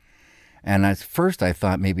painter. And at first I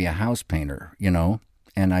thought maybe a house painter,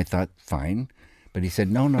 and I thought, fine. But he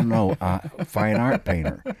said, no, fine art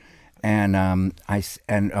painter. And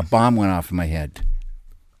and a bomb went off in my head.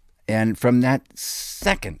 And from that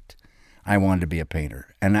second, I wanted to be a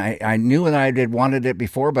painter. And I knew that I wanted it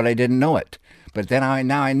before, but I didn't know it. But then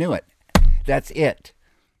now I knew it. That's it.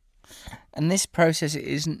 And this process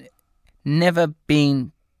isn't never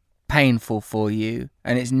been painful for you,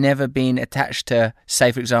 and it's never been attached to,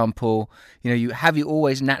 say, for example, you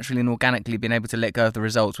always naturally and organically been able to let go of the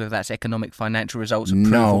results, whether that's economic, financial results,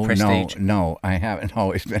 approval, prestige? No, I haven't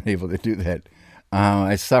always been able to do that.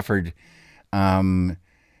 I suffered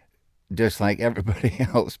just like everybody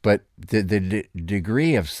else, but the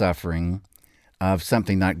degree of suffering of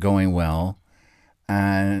something not going well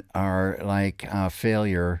or like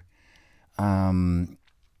failure,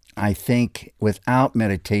 I think without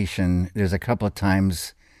meditation, there's a couple of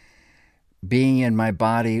times being in my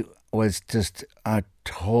body was just a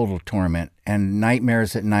total torment, and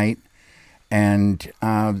nightmares at night, and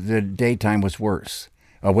the daytime was worse.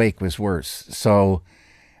 Awake was worse. So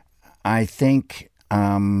I think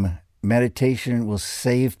meditation will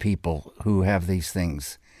save people who have these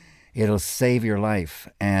things. It'll save your life,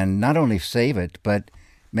 and not only save it, but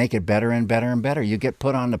make it better and better and better. You get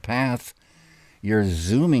put on the path. You're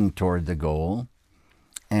zooming toward the goal,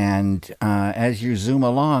 and as you zoom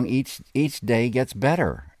along, each day gets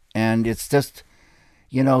better. And it's just,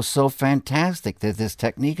 so fantastic that this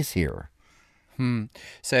technique is here.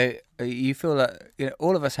 So you feel that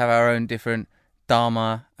all of us have our own different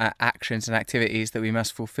dharma actions and activities that we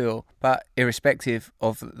must fulfill, but irrespective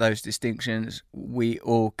of those distinctions, we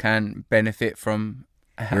all can benefit from.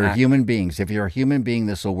 You're human beings. If you're a human being,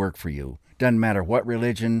 this will work for you. Doesn't matter what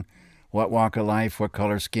religion, what walk of life, what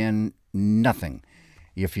color skin, nothing.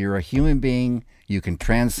 If you're a human being, you can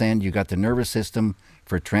transcend. You got the nervous system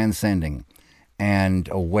for transcending, and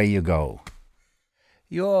away you go.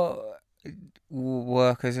 Your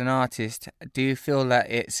work as an artist, do you feel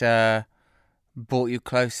that it's brought you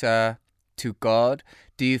closer to God?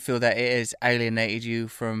 Do you feel that it has alienated you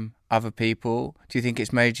from other people? Do you think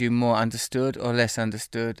it's made you more understood or less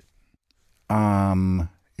understood?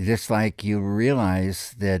 Just like you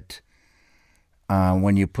realize that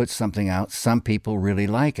when you put something out, some people really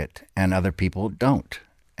like it and other people don't.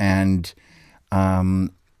 And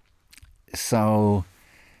so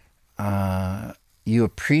you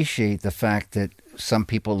appreciate the fact that some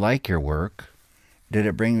people like your work. Did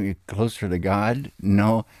it bring you closer to God?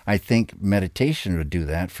 No, I think meditation would do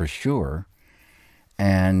that for sure.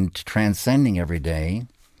 And transcending every day.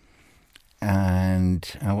 And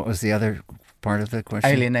what was the other part of the question?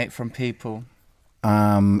 Alienate from people.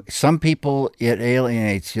 Some people it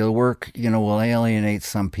alienates. Your work, will alienate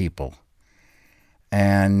some people,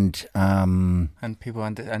 and people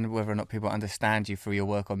and whether or not people understand you for your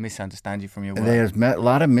work or misunderstand you from your work. There's a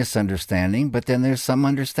lot of misunderstanding, but then there's some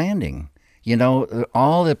understanding.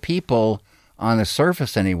 All the people on the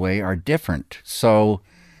surface anyway are different. So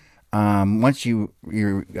once you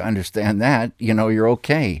understand that, you're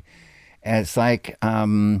okay. And it's like.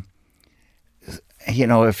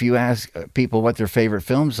 If you ask people what their favorite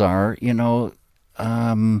films are, you're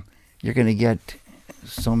going to get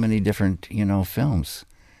so many different, films.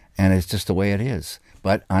 And it's just the way it is.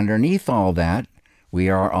 But underneath all that, we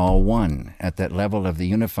are all one. At that level of the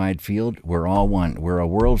unified field, we're all one. We're a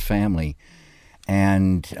world family.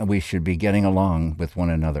 And we should be getting along with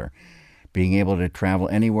one another. Being able to travel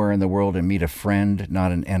anywhere in the world and meet a friend,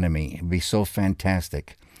 not an enemy. It'd be so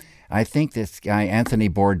fantastic. I think this guy, Anthony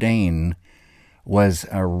Bourdain, was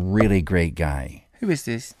a really great guy. Who is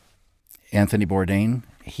this? Anthony Bourdain.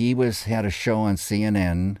 He had a show on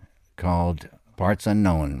CNN called Parts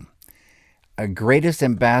Unknown. A greatest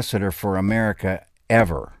ambassador for America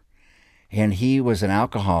ever. And he was an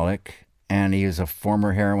alcoholic, and he was a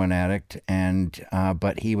former heroin addict, and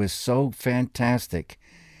but he was so fantastic.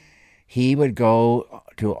 He would go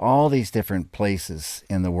to all these different places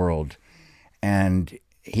in the world, and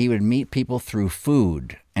he would meet people through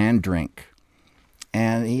food and drink,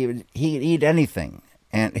 and he'd eat anything,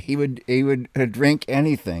 and he would drink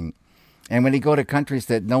anything. And when he'd go to countries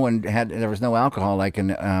that there was no alcohol, like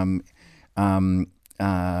in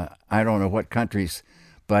I don't know what countries,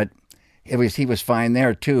 but he was fine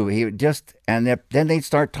there too. He would then they'd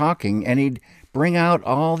start talking, and he'd bring out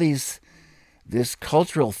all this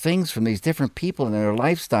cultural things from these different people and their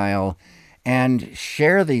lifestyle, and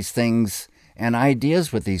share these things and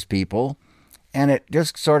ideas with these people, and it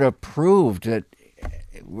just sort of proved that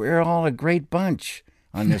we're all a great bunch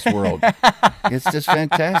on this world. It's just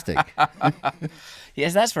fantastic.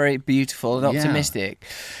 Yes, that's very beautiful and optimistic.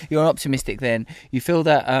 Yeah. You're optimistic then. You feel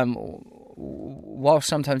that while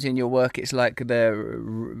sometimes in your work it's like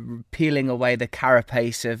the peeling away the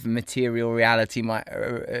carapace of material reality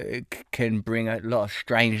can bring a lot of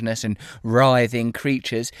strangeness and writhing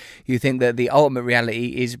creatures, you think that the ultimate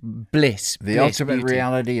reality is bliss. The ultimate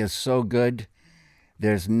reality is so good.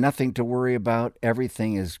 There's nothing to worry about.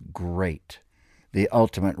 Everything is great. The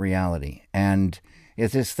ultimate reality. And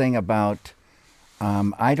it's this thing about,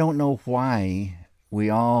 I don't know why we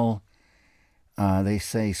all, they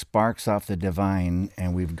say sparks off the divine,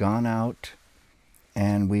 and we've gone out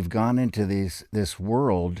and we've gone into this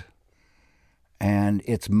world, and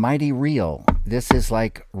it's mighty real. This is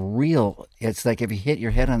like real. It's like if you hit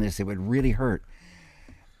your head on this, it would really hurt.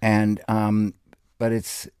 And,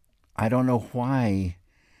 but I don't know why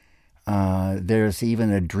there's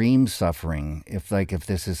even a dream suffering, if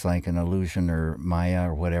this is like an illusion or Maya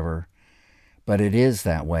or whatever. But it is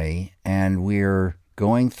that way, and we're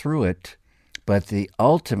going through it. But the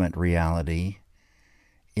ultimate reality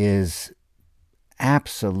is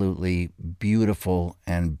absolutely beautiful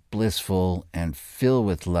and blissful and filled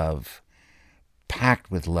with love,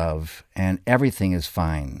 packed with love, and everything is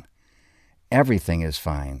fine. Everything is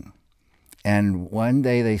fine. And one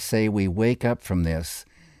day they say we wake up from this.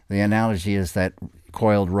 The analogy is that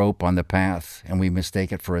coiled rope on the path, and we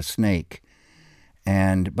mistake it for a snake.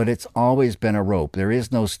 But it's always been a rope. There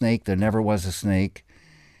is no snake. There never was a snake.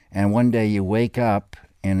 And one day you wake up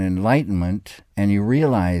in enlightenment, and you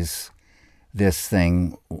realize this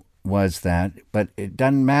thing was that, but it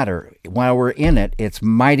doesn't matter. While we're in it, it's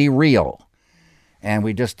mighty real. And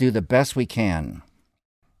we just do the best we can.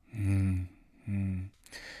 Mm-hmm.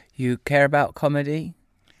 You care about comedy?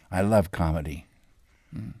 I love comedy.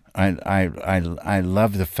 I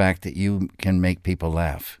love the fact that you can make people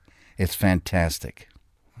laugh. It's fantastic.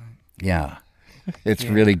 Yeah, it's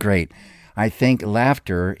really great. I think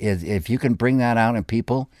laughter is, if you can bring that out in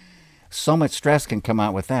people, so much stress can come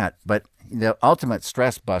out with that. But the ultimate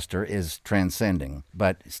stress buster is transcending.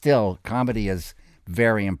 But still, comedy is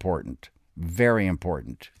very important. Very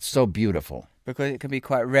important. It's so beautiful. Because it can be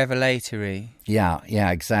quite revelatory. Yeah,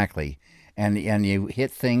 exactly. And you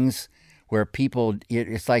hit things where people,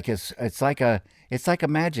 it's like a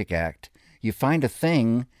magic act. You find a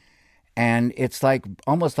thing, and it's like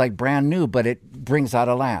almost like brand new, but it brings out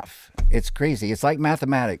a laugh. It's crazy. It's like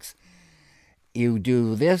mathematics. You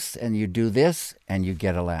do this, and you do this, and you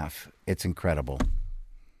get a laugh. It's incredible.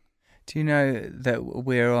 Do you know that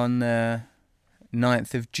we're on the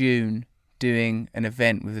 9th of June doing an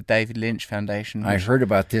event with the David Lynch Foundation? I heard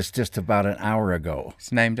about this just about an hour ago.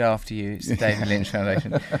 It's named after you. It's the David Lynch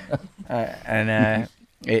Foundation.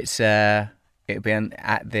 It'll be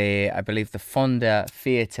at I believe the Fonda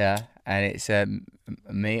Theatre, and it's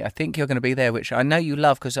me. I think you're going to be there, which I know you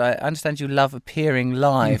love, because I understand you love appearing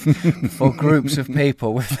live for groups of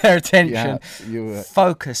people with their attention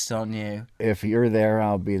focused on you. If you're there,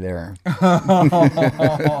 I'll be there.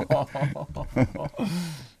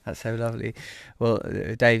 That's so lovely. Well,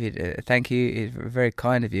 David, thank you. It's very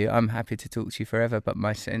kind of you. I'm happy to talk to you forever, but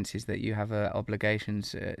my sense is that you have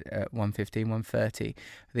obligations at 1:15, 1:30.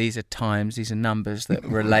 These are times, these are numbers that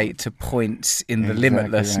relate to points in the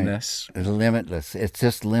limitlessness. Right. Limitless. It's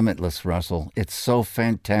just limitless, Russell. It's so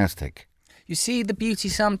fantastic. You see the beauty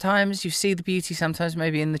sometimes. You see the beauty sometimes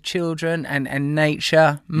maybe in the children and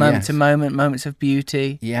nature, moment to moment, moments of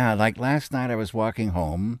beauty. Yeah, like last night I was walking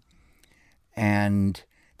home, and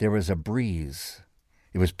there was a breeze.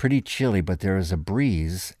 It was pretty chilly, but there was a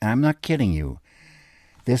breeze, and I'm not kidding you.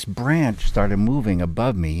 This branch started moving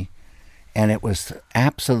above me, and it was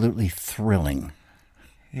absolutely thrilling.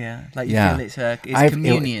 Yeah, like you feel it's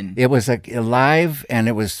communion. It was alive, and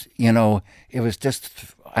it was, it was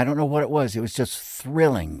just, I don't know what it was. It was just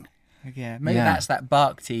thrilling. Yeah, maybe that's that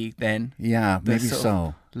bhakti then. Yeah, maybe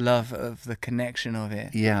so. Love of the connection of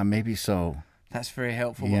it. Yeah, maybe so. That's very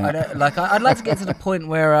helpful. Yeah. I'd like to get to the point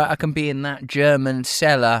where I can be in that German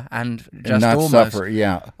cellar and just and not almost suffer.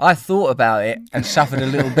 Yeah, I thought about it and suffered a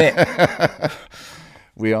little bit.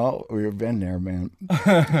 we've been there, man.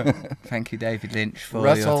 Thank you, David Lynch, for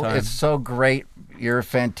Russell, your time. it's so great. You're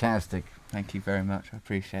fantastic. Thank you very much. I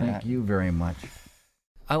appreciate that. Thank you very much.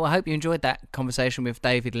 Oh, I hope you enjoyed that conversation with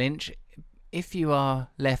David Lynch. If you are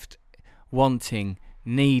left wanting,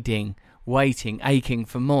 needing, waiting, aching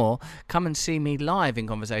for more, come and see me live in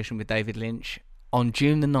conversation with David Lynch on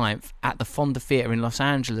June the 9th at the Fonda Theatre in Los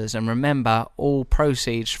Angeles. And remember, all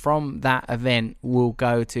proceeds from that event will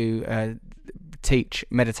go to teach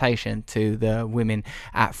meditation to the women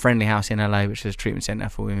at Friendly House in LA, which is a treatment centre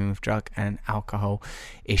for women with drug and alcohol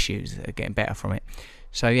issues that are getting better from it.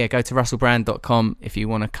 So yeah, go to russellbrand.com if you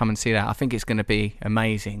want to come and see that. I think it's going to be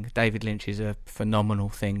amazing. David Lynch is a phenomenal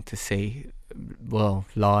thing to see, well,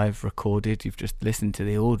 live, recorded. You've just listened to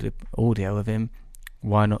the audio of him.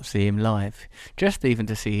 Why not see him live? Just even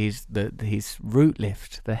to see his root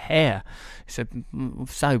lift, the hair. It's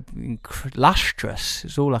so lustrous.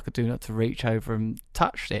 It's all I could do not to reach over and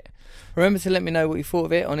touch it. Remember to let me know what you thought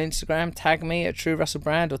of it on Instagram. Tag me at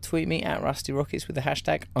TrueRussellBrand or tweet me at RustyRockets with the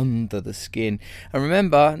hashtag #UnderTheSkin. And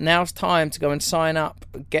remember, now's time to go and sign up.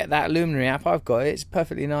 Get that Luminary app. I've got it. It's a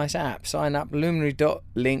perfectly nice app. Sign up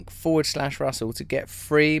luminary.link/Russell to get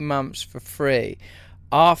 3 months for free.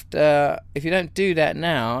 If you don't do that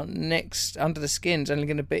now, next Under the Skin's only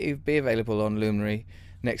going to be available on Luminary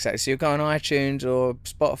next Saturday. So you'll go on iTunes or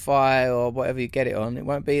Spotify or whatever you get it on. It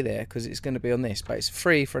won't be there because it's going to be on this, but it's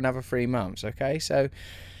free for another 3 months. Okay, so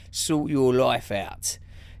sort your life out.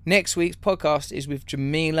 Next week's podcast is with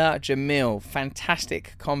Jamila Jamil.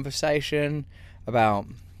 Fantastic conversation about,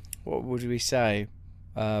 what would we say,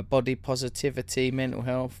 body positivity, mental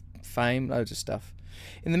health, fame, loads of stuff.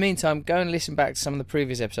 In the meantime, go and listen back to some of the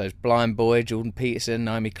previous episodes. Blind Boy, Jordan Peterson,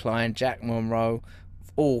 Naomi Klein, Jack Monroe,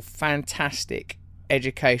 all fantastic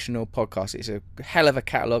educational podcasts. It's a hell of a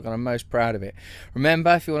catalogue and I'm most proud of it.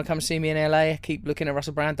 Remember, if you want to come see me in LA, keep looking at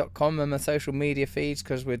russellbrand.com and my social media feeds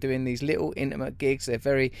because we're doing these little intimate gigs. They're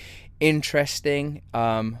very interesting,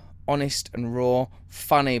 honest and raw,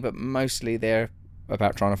 funny, but mostly they're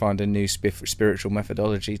about trying to find a new spiritual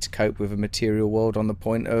methodology to cope with a material world on the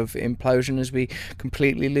point of implosion as we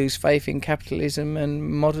completely lose faith in capitalism and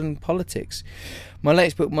modern politics. My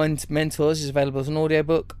latest book, Mentors, is available as an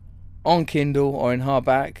audiobook, on Kindle or in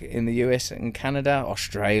hardback in the US and Canada,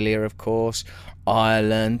 Australia, of course,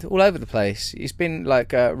 Ireland, all over the place. It's been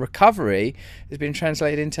like Recovery has been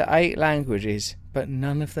translated into 8 languages, but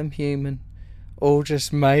none of them human. All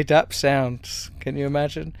just made up sounds. Can you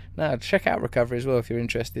imagine? Now, check out Recovery as well if you're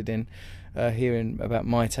interested in hearing about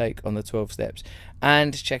my take on the 12 steps.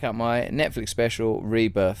 And check out my Netflix special,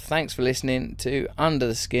 Rebirth. Thanks for listening to Under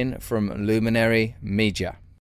the Skin from Luminary Media.